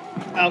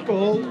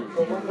 alcohol,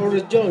 or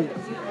a joint.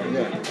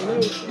 Yeah. You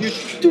know, you're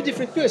two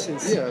different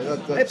persons. Yeah,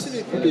 that's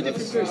Absolutely, two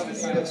different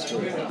persons. That's true.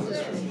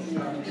 That's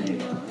true.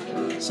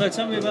 So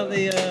tell me about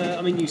the.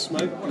 You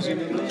smoke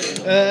presumably.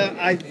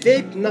 I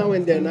vape now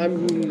and then.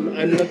 I'm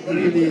not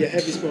really a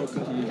heavy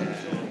smoker.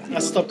 I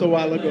stopped a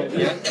while ago.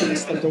 Yeah. I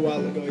stopped a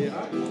while ago. Yeah.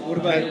 What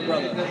about your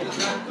brother?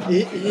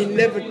 He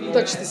never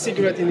touched a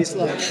cigarette in his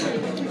life.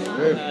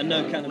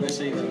 No cannabis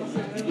either.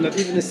 Not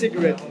even a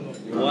cigarette.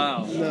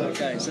 Wow. No.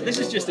 Okay, so this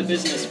is just a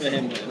business for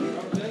him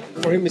then.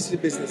 For him, it's a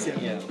business. Yeah.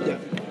 Yeah.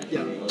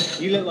 Yeah.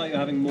 You look like you're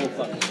having more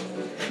fun.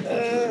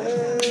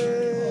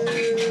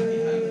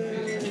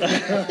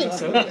 I think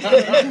so.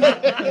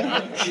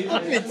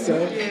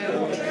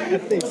 I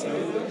think so.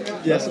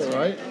 Yeah. That's all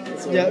right.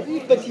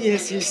 Yeah, but he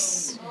has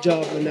his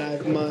job and I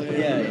have mine.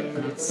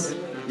 It's,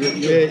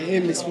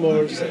 him is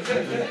more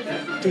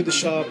to the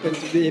shop and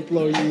to the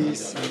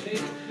employees.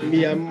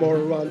 Me, I'm more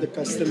around the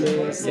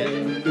customers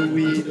and the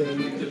weed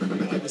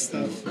and other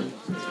stuff.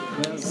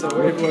 So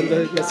everyone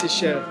does his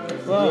share.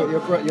 Well, your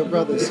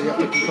brothers, so you have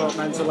to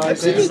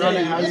compartmentalize it. Run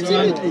it how you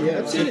run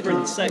it.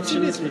 Different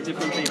sections with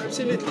different people.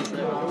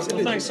 Absolutely. Well,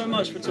 thanks so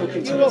much for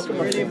talking to You're us.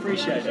 welcome. Really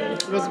appreciate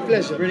it. It was a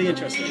pleasure. Really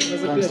interesting. It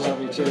was a Thanks, pleasure.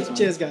 Lovey. Cheers, man.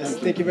 Cheers, guys.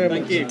 Thank you very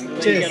much. Thank you.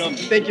 Let Cheers. you get on.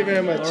 Thank you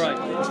very much. All right,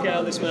 let's get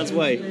out of this man's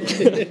way.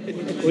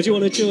 Or do you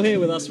want to chill here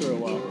with us for a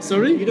while?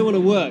 Sorry? You don't want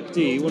to work,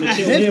 do you? You want to I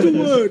chill have here to with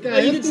work. us? I Oh,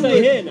 you have can to stay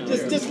work. here now.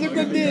 Just look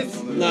at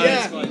this. No,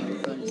 yeah. it's fine.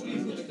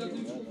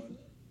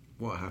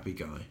 What a happy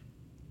guy.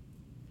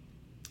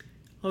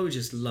 I would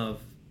just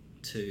love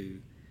to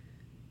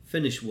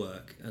finish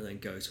work and then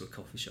go to a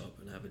coffee shop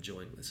and have a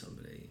joint with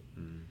somebody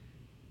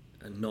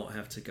and not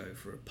have to go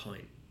for a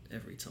pint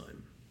every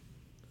time.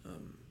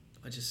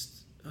 I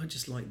just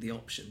like the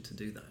option to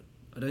do that.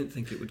 I don't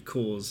think it would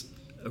cause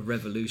a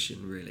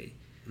revolution, really.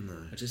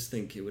 No. I just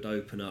think it would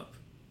open up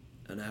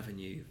an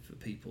avenue for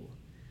people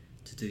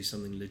to do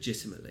something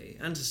legitimately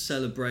and to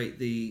celebrate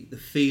the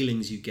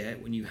feelings you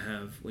get when you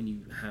have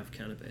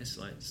cannabis.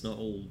 Like, it's not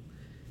all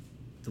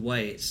the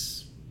way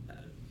it's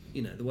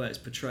the way it's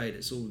portrayed.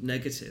 It's all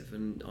negative,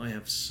 and I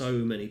have so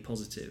many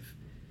positive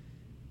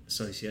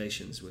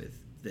associations with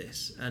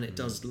this, and it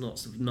does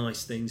lots of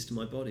nice things to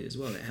my body as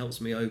well. It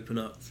helps me open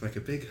up. It's like a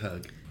big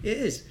hug. It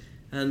is,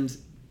 and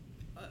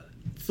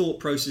thought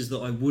processes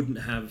that I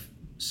wouldn't have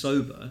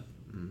sober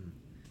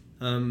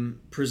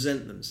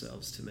present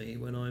themselves to me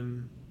when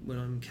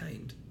I'm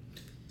caned.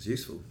 It's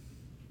useful.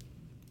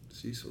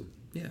 It's useful.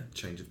 Yeah.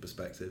 Change of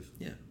perspective.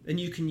 Yeah. And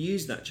you can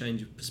use that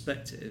change of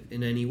perspective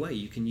in any way.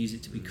 You can use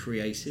it to be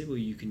creative, or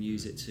you can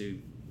use it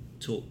to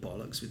talk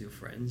bollocks with your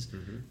friends,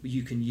 or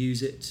you can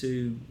use it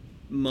to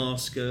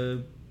mask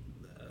an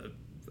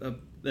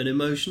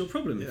emotional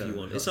problem if you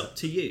want. It's up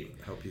to you.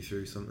 Help you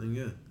through something,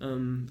 yeah.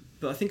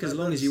 But I think as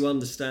long as you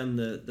understand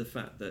the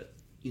fact that,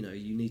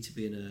 you need to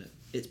be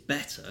it's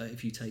better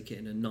if you take it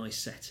in a nice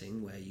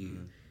setting where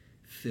you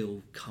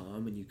feel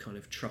calm and you kind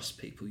of trust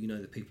people. You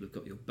know that people have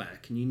got your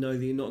back, and you know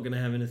that you're not going to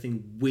have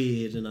anything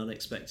weird and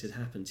unexpected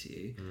happen to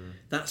you.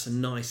 That's a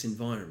nice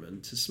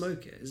environment to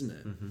smoke it, isn't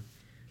it?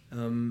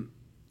 And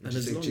do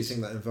you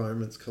think that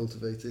environment's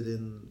cultivated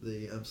in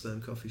the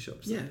Amsterdam coffee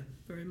shops? Yeah,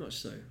 very much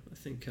so. I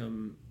think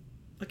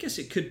I guess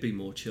it could be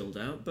more chilled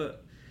out,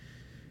 but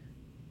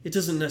it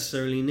doesn't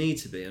necessarily need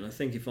to be. And I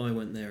think if I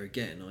went there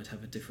again, I'd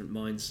have a different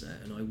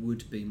mindset and I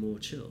would be more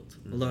chilled.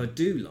 Although I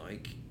do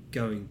like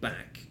going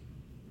back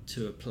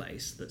to a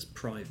place that's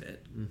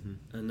private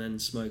and then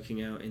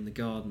smoking out in the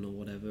garden or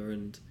whatever.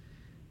 And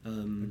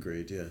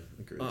agreed.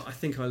 I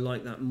think I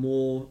like that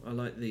more.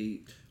 I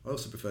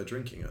also prefer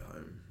drinking at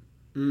home.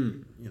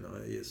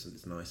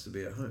 It's nice to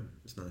be at home.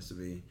 It's nice to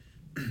be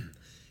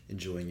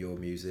enjoying your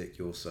music,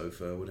 your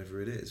sofa,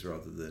 whatever it is,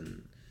 rather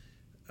than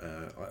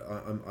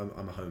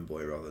I'm a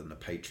homeboy rather than a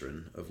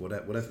patron of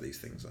whatever these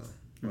things are.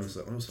 I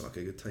also like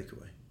a good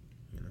takeaway.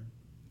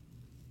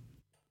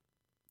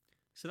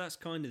 So that's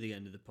kind of the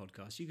end of the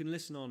podcast. You can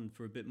listen on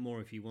for a bit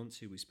more if you want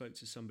to. We spoke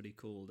to somebody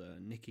called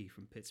Nikki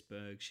from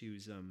Pittsburgh. She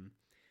was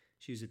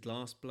a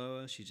glass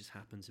blower. She just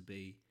happened to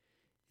be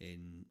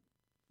in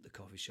the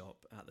coffee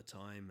shop at the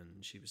time,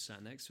 and she was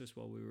sat next to us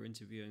while we were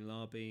interviewing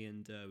Larby,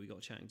 and we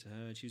got chatting to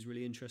her, and she was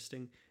really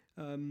interesting.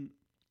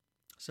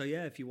 So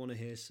yeah, if you want to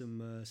hear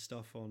some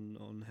stuff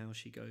on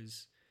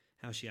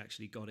how she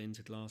actually got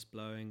into glass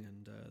blowing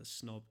and the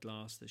snob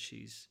glass that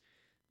she's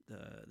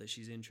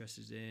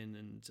interested in,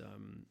 and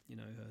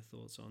her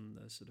thoughts on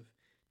the sort of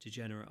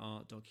degenerate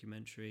art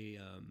documentary,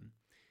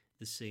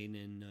 the scene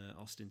in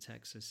Austin,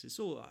 Texas. It's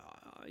all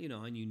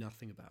I knew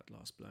nothing about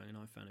glass blowing, and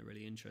I found it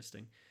really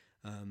interesting.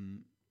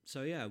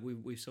 So yeah,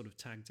 we've sort of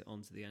tagged it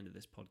onto the end of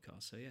this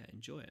podcast. So yeah,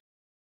 enjoy it.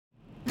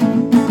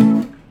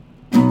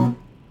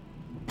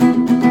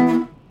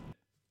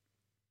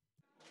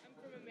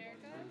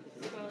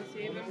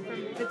 I'm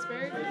from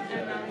Pittsburgh,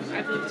 and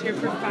I've lived here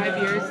for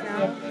 5 years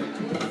now.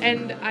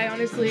 And I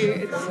honestly,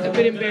 it's a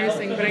bit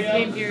embarrassing, but I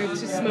came here to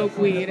smoke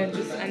weed and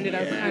just ended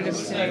up kind of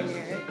staying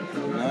here.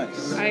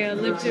 Nice. I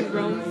lived in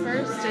Rome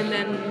first, and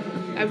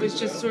then I was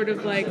just sort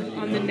of like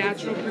on the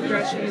natural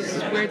progression as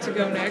to where to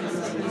go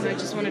next. And I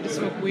just wanted to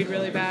smoke weed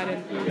really bad.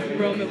 And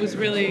Rome, it was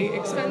really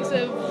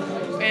expensive,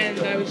 and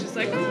I was just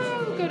like,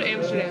 oh, I'll go to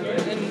Amsterdam.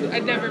 And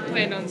I'd never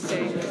planned on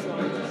staying this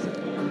long.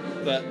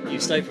 But you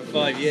stayed for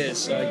 5 years,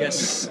 so I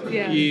guess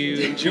Yeah. you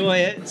enjoy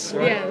it,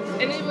 right? Yes,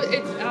 and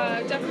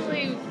it's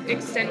definitely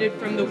extended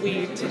from the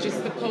weed to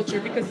just the culture,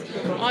 because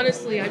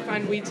honestly I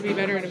find weed to be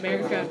better in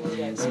America,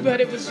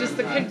 but it was just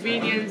the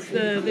convenience,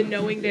 the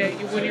knowing that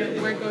you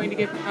weren't going to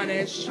get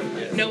punished,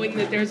 knowing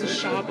that there's a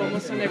shop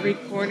almost on every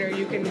corner,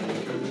 you can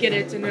get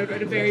it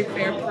at a very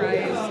fair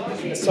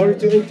price. Sorry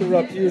to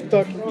interrupt, you're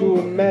talking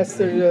to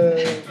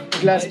Master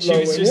glass She was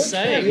blower, just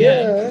yeah? saying,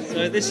 Yeah.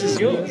 So this is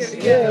yours.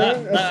 Yeah,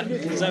 That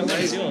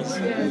is yours.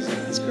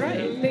 It's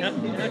great.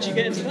 How'd you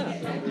get into that?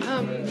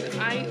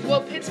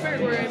 Well,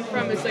 Pittsburgh, where I'm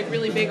from, is like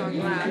really big on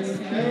glass,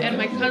 and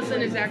my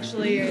cousin is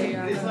actually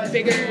a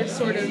bigger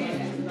sort of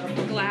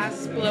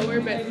glass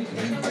blower, but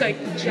it's like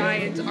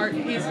giant art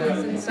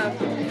pieces and stuff.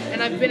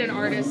 And I've been an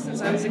artist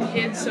since I was a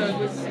kid, so it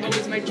was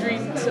always my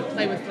dream to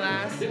play with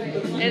glass.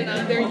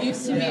 And there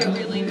used to be a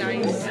really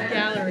nice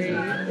gallery.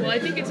 Well, I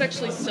think it's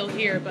actually still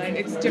here, but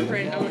it's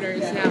different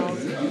owners now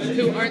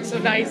who aren't so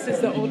nice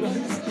as the old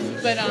ones.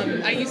 But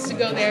I used to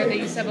go there. They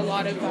used to have a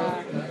lot of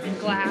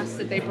glass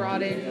that they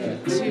brought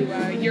in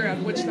to Europe,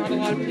 which not a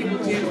lot of people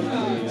do.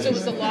 So it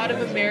was a lot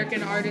of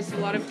American artists, a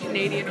lot of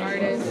Canadian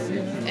artists,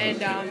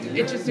 and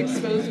it just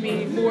exposed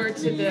me more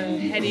to the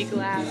heady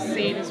glass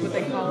scene, is what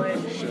they call it.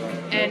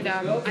 And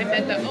I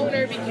met the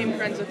owner, became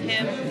friends with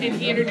him, and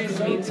he introduced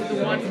me to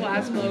the one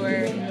glass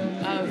blower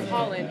of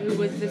Holland, who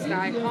was this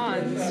guy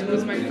Hans, who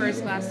was my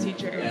first glass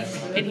teacher.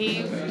 And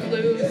he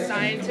blew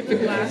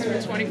scientific glass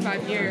for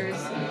 25 years,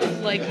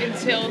 like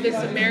until this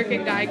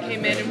American guy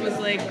came in and was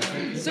like,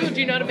 "So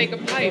do you know how to make a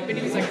pipe?" And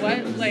he was like,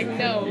 "What?" Like,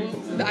 "No,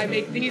 I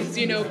make these,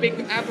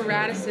 big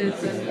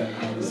apparatuses."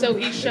 And so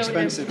he showed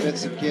expensive him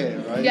bits of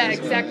gear, right? Yeah,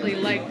 exactly.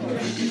 Like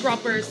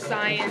proper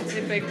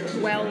scientific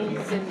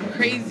wells and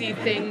crazy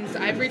things.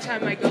 Every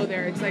time I go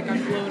there, it's like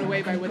I'm blown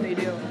away by what they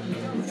do.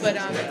 But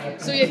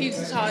so yeah, he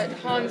taught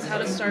Hans how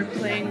to start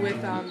playing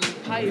with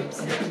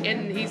pipes,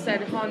 and he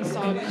said Hans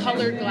saw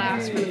colored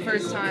glass for the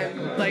first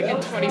time like in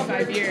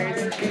 25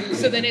 years.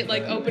 So then it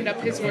like opened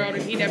up his world,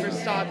 and he never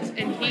stopped.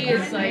 And he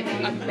is like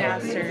a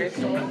master.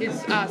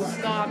 His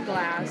snob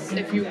glass,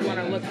 if you want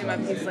to look him up,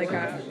 he's like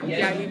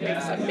he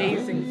makes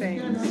amazing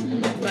things.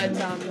 But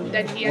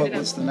then he ended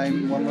What's the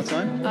name one more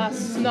time?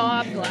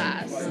 Snob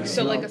glass.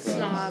 So like a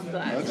snob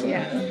glass, Okay.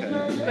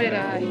 yeah.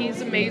 But he's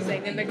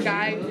amazing, and the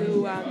guy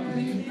who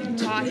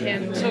taught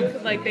him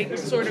took they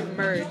sort of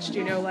merged,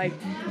 like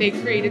they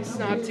created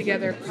Snob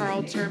together,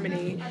 Carl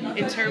Termini,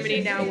 and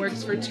Termini now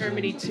works for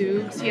Termini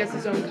Tubes. He has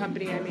his own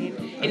company, and he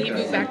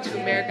moved back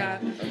to America,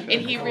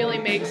 and he really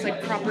makes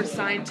like proper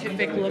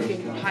scientific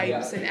looking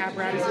pipes and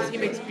apparatuses. He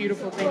makes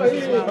beautiful things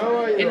as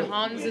well. And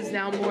Hans is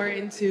now more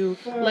into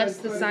less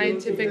the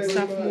scientific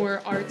stuff,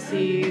 more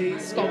artsy,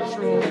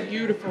 sculptural,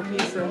 beautiful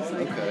pieces.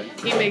 Like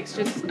he makes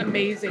just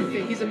amazing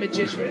things. He's a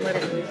magician,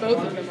 literally.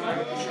 Both of them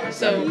are.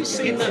 So have you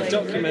seen that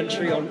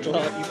documentary on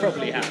glass? You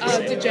probably have.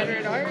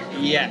 Degenerate Art?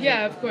 Yeah.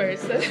 Yeah, of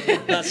course.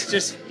 That's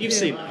just, you've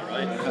seen that,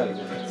 right?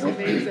 It's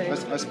amazing.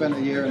 I spent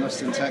a year in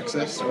Austin,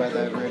 Texas, where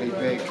they're really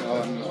big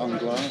on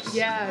glass.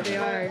 Yeah, they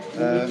are.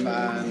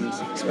 And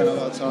spent a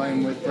lot of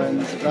time with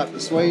friends of that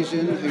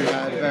persuasion who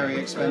had very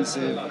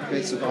expensive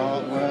bits of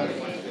artwork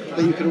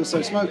that you could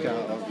also smoke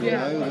out of,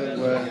 that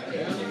were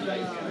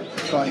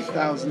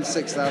 $5,000,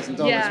 $6,000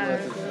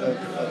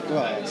 worth of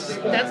glass.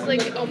 That's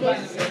like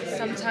almost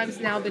sometimes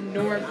now the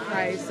norm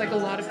price. Like a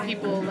lot of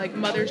people, like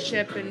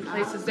Mothership and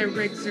places, their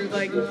rigs are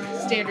like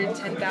standard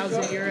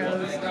 10,000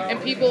 euros,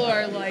 and people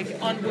are like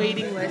on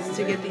waiting lists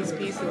to get these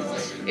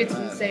pieces. It's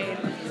insane.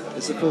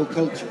 It's a full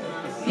culture.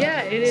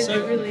 Yeah, it is. So,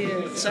 it really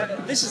is. So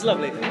this is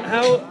lovely.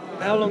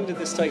 How long did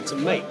this take to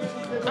make?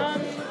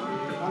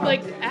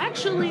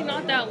 Actually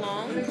not that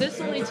long. This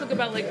only took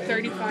about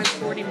 35,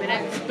 40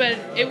 minutes, but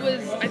it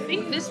was, I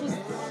think this was,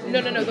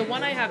 no, the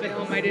one I have at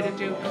home I didn't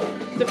do.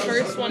 The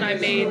first one I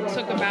made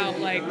took about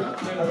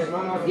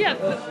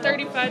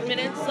 35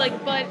 minutes,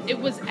 but it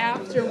was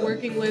after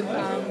working with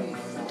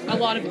a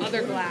lot of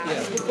other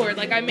glass before.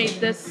 I made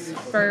this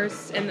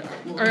first,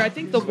 or I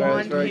think the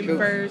wand came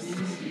first,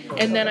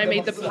 and then I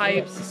made the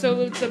pipes,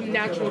 so it's a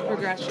natural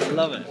progression.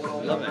 Love it.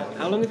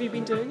 How long have you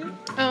been doing it?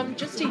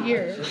 Just a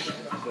year.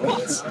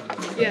 What?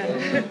 Yeah.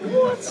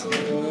 What?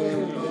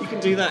 You can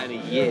do that in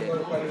a year.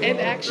 And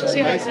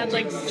actually, I had 7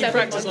 months. Do you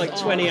practice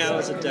 20 off.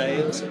 hours a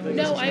day or something?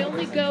 No, I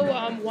only go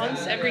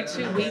once every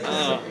 2 weeks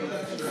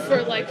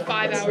for 5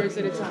 hours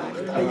at a time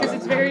because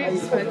it's very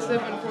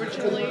expensive,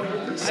 unfortunately.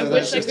 So I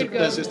wish I could go.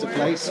 There's just a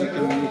place you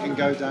can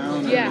go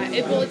down. Yeah,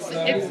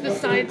 it's the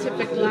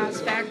Scientific Glass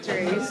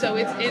Factory, so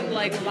it's in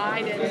Leiden.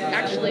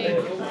 Actually,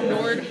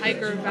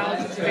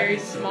 Nordheikerveld is a very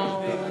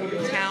small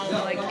town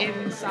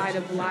inside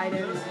of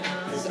Leiden.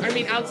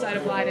 Outside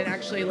of Leiden,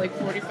 actually,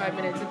 45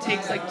 minutes. It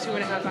takes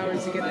 2.5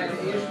 hours to get there.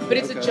 But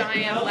it's a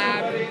giant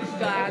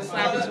glass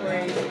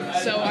laboratory,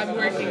 so I'm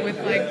working with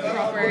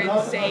proper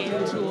insane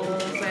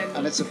tools.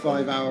 And it's a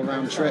 5-hour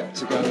round trip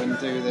to go and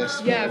do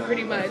this. Yeah,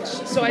 pretty much.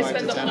 So I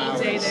spend the 10 whole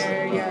day hours.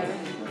 there, yeah.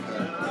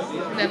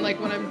 And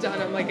then when I'm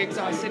done, I'm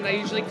exhausted, and I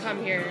usually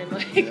come here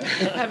and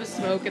have a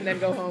smoke and then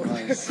go home.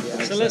 Nice.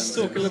 Yeah, So let's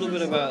talk a little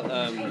bit about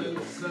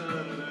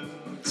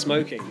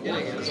smoking.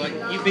 It's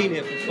you've been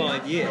here for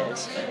 5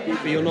 years,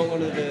 but you're not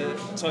one of the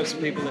types of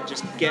people that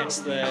just gets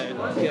their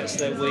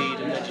weed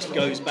and then just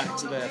goes back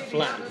to their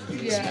flat.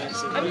 Yeah.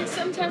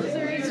 Sometimes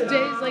there is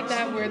days like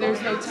that where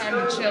there's no time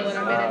to chill and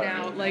I'm in and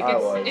out.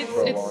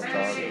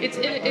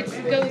 It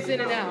goes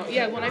in and out.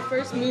 Yeah, when I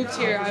first moved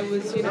here, I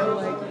was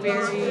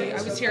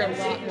I was here a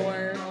lot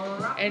more.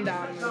 And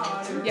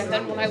yeah,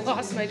 then when I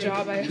lost my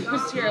job, I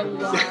was here a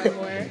lot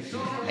more.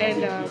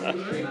 And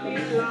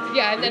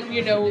yeah, and then,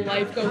 you know,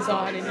 life goes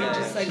on and you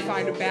just like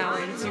find a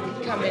balance. You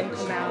would come in,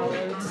 come out,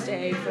 I would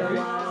stay for a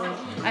while.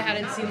 I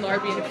hadn't seen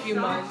Larby in a few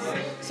months,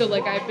 so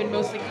like I've been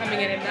mostly coming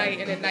in at night,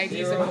 and at night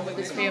he's at home with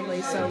his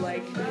family, so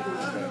like,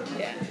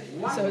 yeah.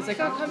 So it's like,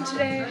 I'll come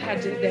today, I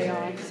had the day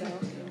off, so.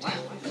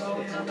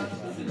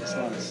 It's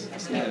nice,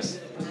 it's nice.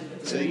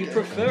 So you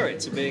prefer it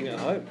to being at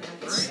home?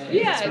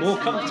 Yeah, it's more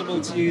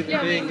comfortable to you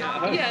than being at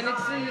home. Yeah, and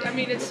it's, I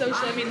mean, it's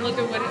social. I mean, look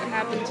at what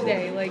happened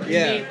today. Like, you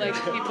meet, like,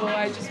 people,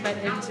 I just met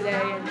him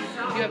today, and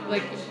you have,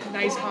 like, a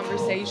nice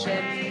conversation.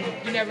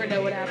 You never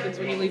know what happens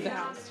when you leave the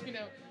house, you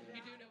know.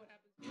 You do know what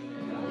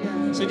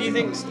happens. Yeah. So do you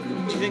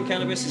think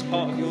cannabis is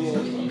part of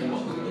your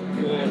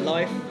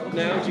life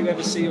now? Do you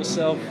ever see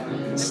yourself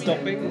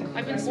stopping?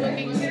 I've been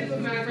smoking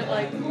for,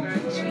 like,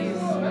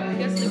 I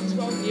guess, like,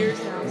 12 years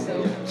now,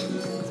 so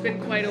it's been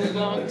quite a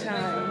long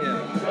time.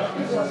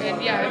 Yeah.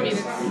 And yeah, I mean,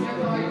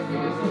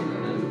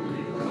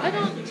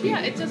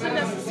 it doesn't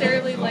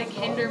necessarily like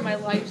hinder my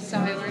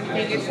lifestyle or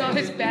anything. It's not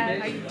as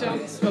bad. I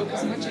don't smoke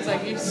as much as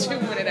I used to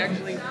when it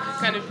actually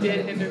kind of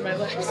did hinder my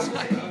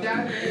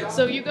lifestyle.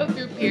 So you go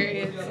through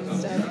periods and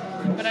stuff,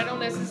 but I don't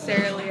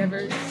necessarily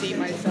ever see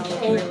myself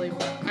really,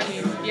 I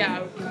mean,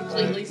 yeah,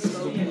 completely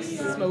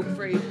smoke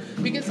free.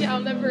 Because yeah, I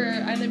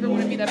never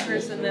want to be that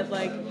person that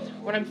like,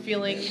 when I'm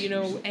feeling, you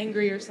know,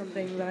 angry or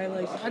something, that I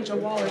like punch a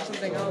wall or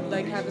something, I'll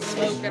like have a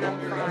smoke and I'm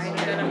fine, and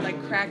then I'm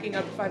like cracking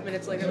up 5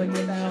 minutes later, like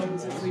what the hell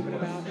was I sleeping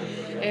about?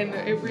 And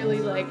it really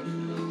like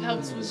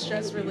helps with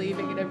stress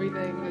relieving and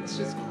everything. It's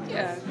just,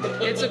 yeah,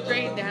 it's a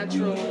great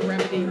natural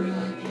remedy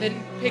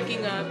than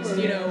picking up,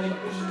 you know,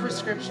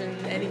 prescription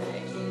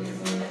anything.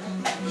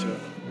 Sure.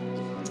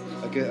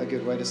 A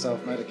good way to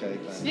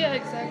self-medicate then. Yeah,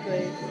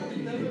 exactly.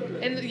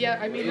 And yeah,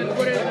 I mean,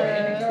 what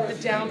are the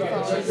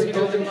downfalls? You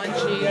know, the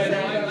munchies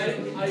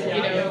and,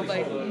 you know,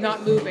 like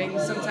not moving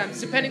sometimes,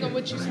 depending on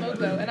what you smoke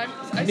though. And I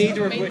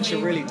neither of which are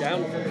really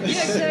downfalls. Yeah,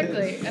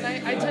 exactly. And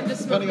I tend to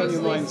smoke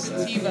mostly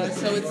sativa,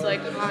 so it's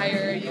like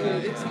higher.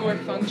 It's more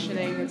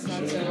functioning. It's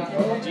not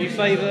so. Do you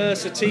favour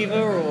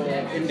sativa or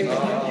indica?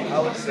 I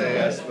would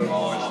say I smoke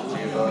more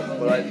sativa,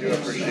 but I do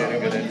appreciate a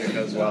good indica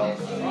as well.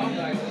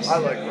 I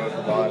like both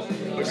a lot.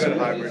 A good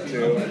hybrid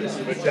too,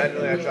 but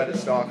generally I try to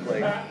stock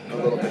like a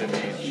little bit of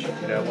each.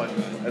 You know, when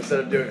instead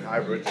of doing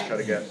hybrids, I try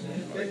to get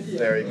like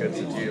very good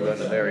sativa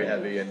and a very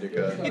heavy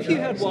indica. If you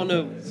had one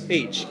of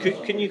each,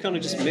 can you kind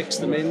of just mix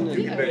them in?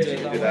 And you can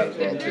do that as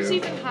well too. There's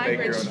even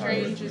hybrid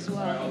strains as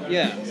well.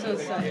 Yeah. So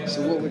it's like.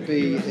 So what would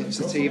be if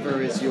sativa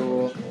is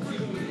your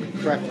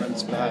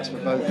preference, perhaps for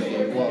both of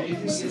you? What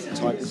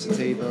type of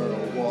sativa, or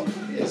what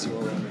is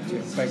your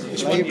favourite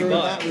flavour of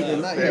that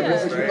within that? Yeah,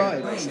 what would you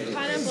buy? Basically?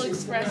 Pineapple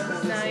Express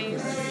is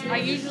nice. I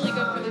usually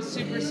go for the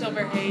Super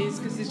Silver Haze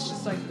because it's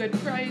just like good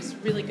price,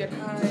 really good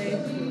high.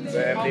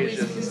 The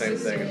Amnesia is the same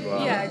thing as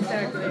well. Yeah,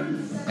 exactly.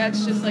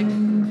 That's just like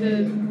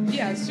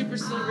Super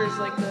Silver is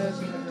like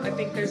I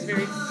think there's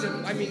very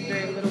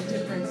little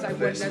difference.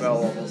 They smell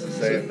almost the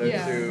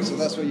same. So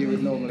that's what you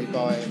would normally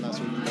buy, and that's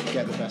what you would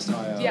get the best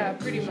high out. Yeah,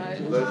 pretty much.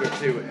 Those are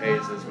two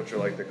hazes, which are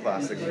like the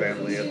classic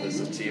family of the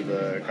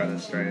sativa kind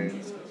of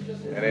strains.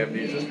 And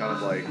Amnesia is kind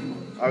of like,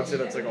 I would say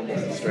that's like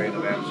almost a strain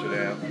of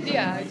Amsterdam.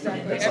 Yeah,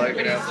 exactly. It's like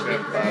an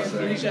Amsterdam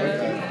classic.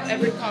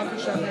 Every coffee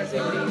shop has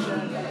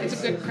Amnesia.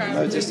 It's a good crowd.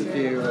 Oh, just a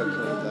few are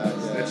called that.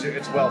 Yeah.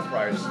 It's well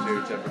priced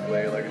too,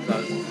 typically. Like it's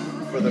not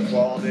for the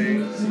quality.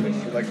 It's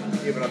like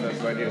even on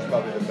this menu, it's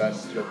probably the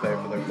best you'll pay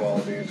for the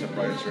quality to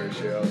price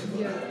ratio.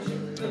 Yeah.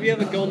 Have you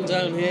ever gone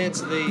down here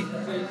to the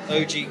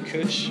OG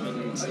Kush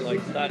and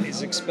like that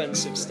is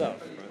expensive stuff?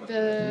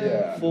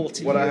 The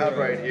 40. What I have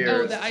right here.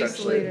 Oh, is the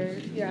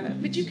isolator. Yeah,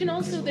 but you can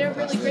also. They're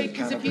really great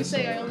because if you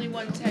say I only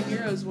want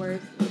 €10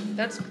 worth,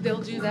 they'll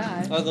do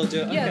that. Oh, they'll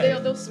do it. Yeah,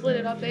 okay. they'll split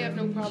it up. They have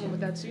no problem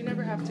with that. So you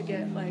never have to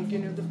get like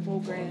the full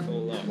gram.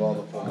 Well,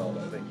 the full melt,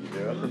 I think you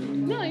do.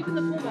 No, even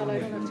the full melt, I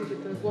don't have to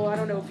get the. Well, I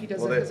don't know if he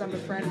does it because I'm a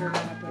friend or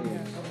not, but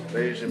yeah.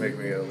 They usually make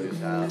me get at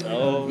least half.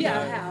 Oh.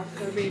 Yeah, half.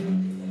 I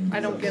mean. I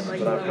don't get like.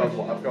 But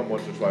I've come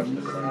once or twice and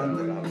it's like,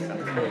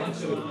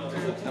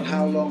 And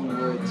how long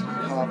would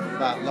half of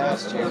that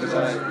last you?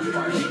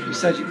 Because you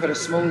said you put a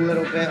small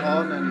little bit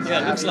on, and yeah, I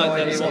have looks no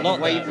like idea what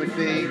the weight would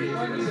be.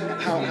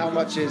 How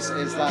much is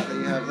that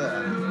you have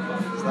there?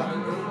 Is that?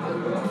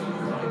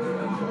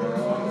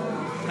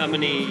 How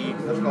many?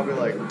 That's probably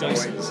like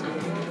doses.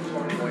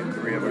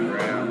 0.3 of a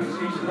gram.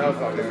 That would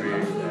probably be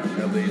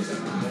at least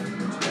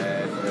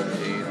 10,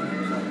 15.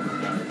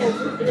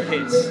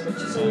 Hits.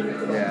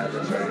 Yeah,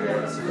 that's right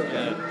here.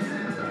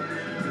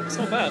 Yeah. It's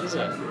not bad, is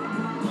it?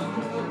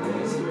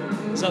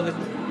 Is that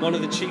one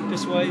of the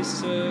cheapest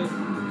ways to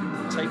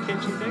take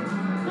it, do you think? I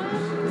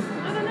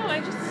don't know.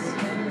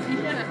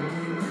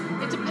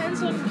 It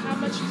depends on how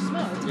much you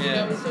smoke. Yeah. You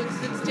know, so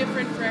it's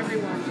different for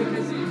everyone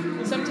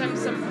because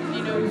sometimes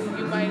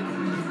you might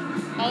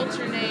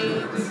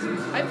alternate.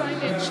 I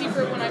find it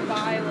cheaper when I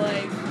buy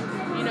like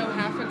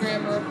half a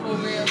gram or a full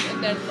gram,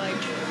 and then like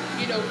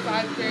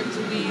 5 grams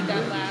of weed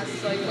that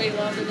lasts like way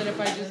longer than if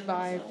I just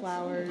buy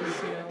flowers,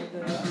 and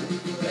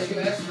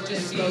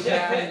just smoke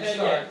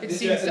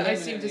that. I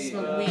seem to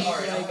smoke weed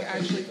like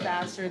actually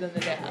faster than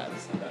the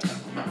dabs.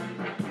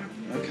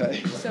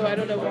 Okay. So I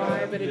don't know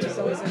why, but it just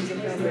always ends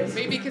up that way.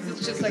 Maybe because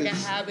it's just like a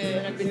habit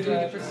and I've been doing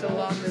it for so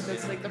long that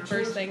that's like the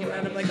first thing, and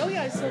then I'm like, oh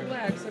yeah, I smoke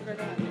wax, I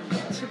forgot.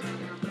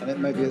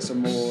 And maybe it's a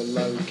more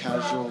low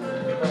casual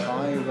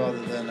high rather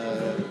than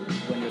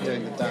when you're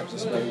doing the dabs, I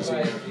suppose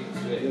you're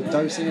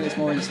dosing it, it's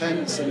more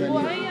intense, and then you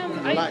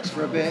relax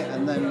for a bit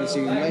and then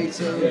resume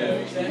later.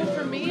 Well,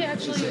 for me,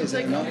 actually, it's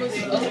like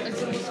almost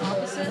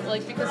opposite.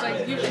 Like, because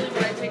I usually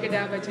when I take a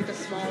dab, I take a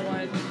small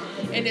one,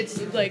 and it's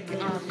like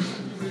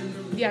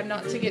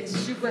not to get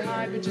super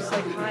high, but just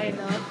like high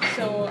enough.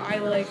 So I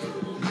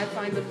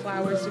find the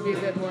flowers to be a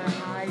bit more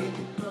high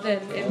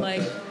than in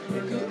like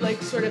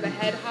sort of a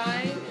head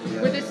high,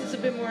 where this is a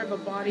bit more of a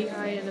body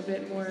high and a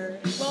bit more,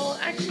 well,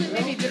 actually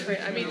maybe different.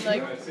 I mean,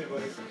 like, I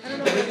don't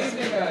know what to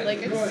say.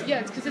 Like,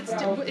 it's because it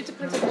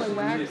depends on what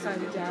wax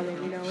I'm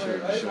dabbing,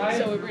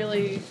 so it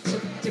really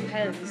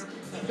depends.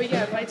 But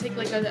yeah, if I take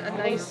like a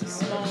nice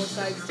small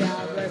size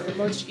dab, it's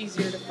much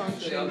easier to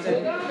function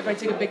than if I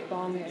take a big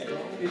bong hit.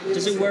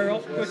 Does it wear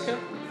off quicker?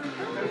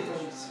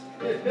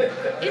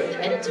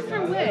 In a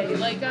different way.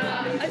 Like,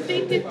 I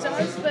think it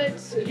does,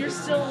 but you're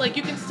still, like,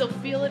 you can still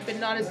feel it, but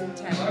not as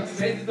intense.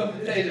 So it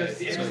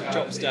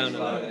drops down a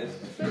little.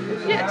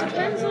 Yeah, it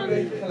depends on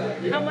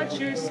how much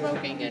you're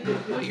smoking and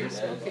what you're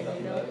smoking,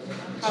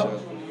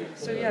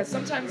 So yeah,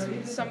 sometimes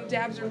some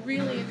dabs are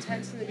really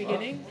intense in the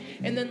beginning,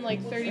 and then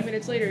like 30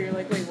 minutes later, you're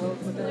like, wait, what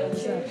the hell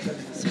is that?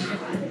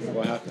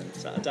 What happened?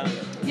 Is that a dab?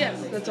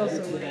 Yes, that's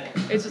also,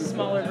 it's a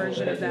smaller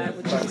version of that,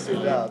 which is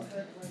dab.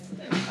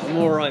 I'm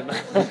alright,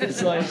 man.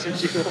 So I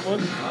should you want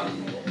one?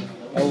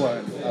 I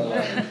won't.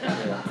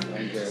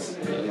 I'm good.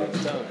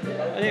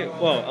 Anyway,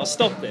 well, I'll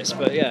stop this,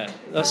 but yeah,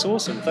 that's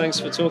awesome. Thanks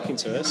for talking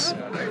to us.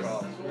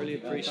 Really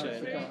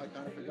appreciate it. I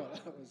kind of forgot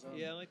that was on.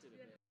 Yeah, I did.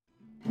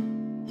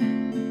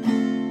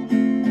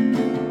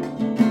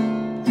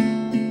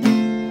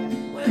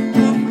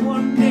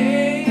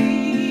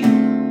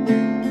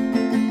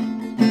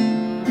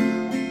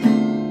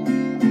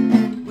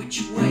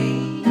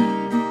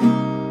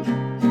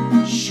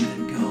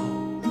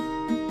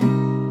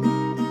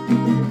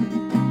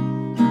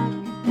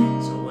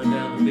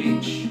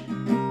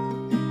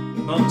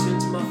 Bumped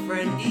into my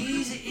friend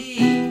Easy E.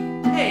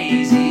 Hey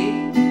Easy.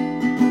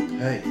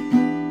 Hey.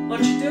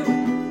 What you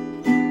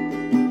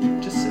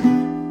doing? Just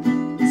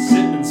sitting.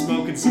 Sitting and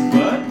smoking some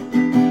bud?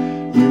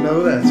 You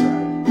know that's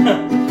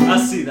right. I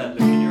see that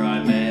look in your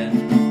eye, man.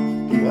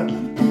 What?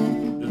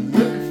 The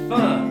look of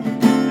fun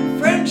and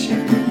friendship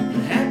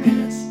and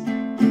happiness.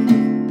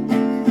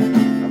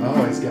 I've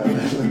always got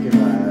that look in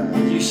my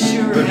eye. You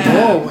sure but have.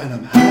 more when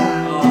I'm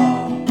high.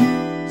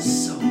 Oh,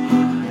 so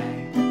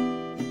high.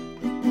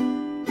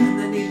 And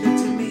then he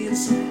looked at me and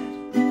said,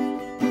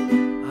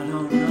 I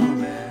don't know,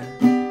 man,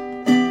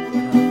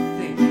 but I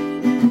think I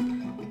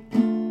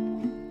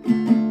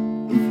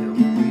feel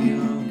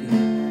real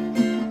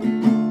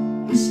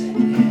good. I said,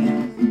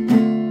 yeah,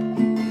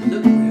 you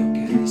look real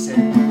good. He said,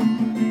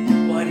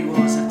 why do you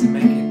always have to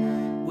make it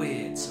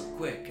weird so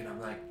quick? And I'm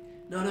like,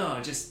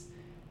 no, just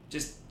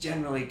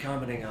generally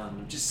commenting on,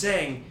 I'm just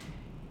saying,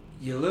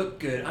 you look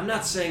good. I'm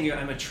not saying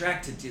I'm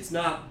attracted to you. It's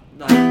not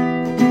like...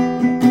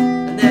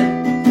 And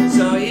then,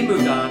 so he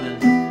moved on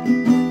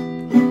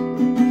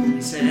and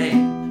he said, hey,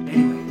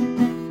 anyway,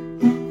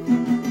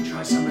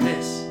 try some of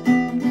this.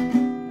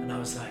 And I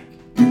was like,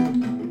 huh,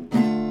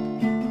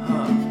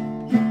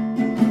 I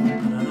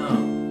don't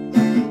know.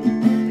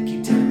 They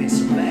keep telling me it's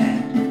so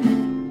bad.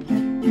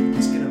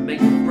 It's gonna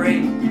make my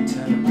brain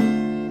turn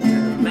to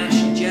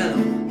mashy jello.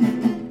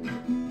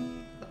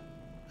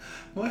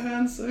 My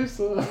hand's so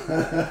sore.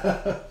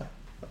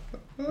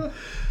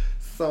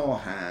 Sore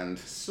hand.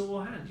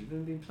 Sore hand? You've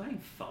only been playing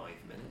 5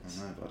 minutes.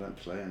 I know, but I don't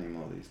play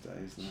anymore these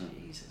days, no.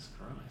 Jesus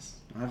Christ.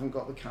 I haven't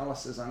got the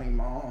calluses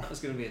anymore. That was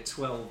going to be a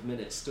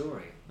 12-minute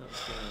story. That was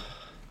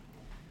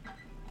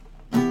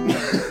going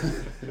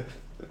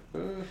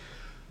to...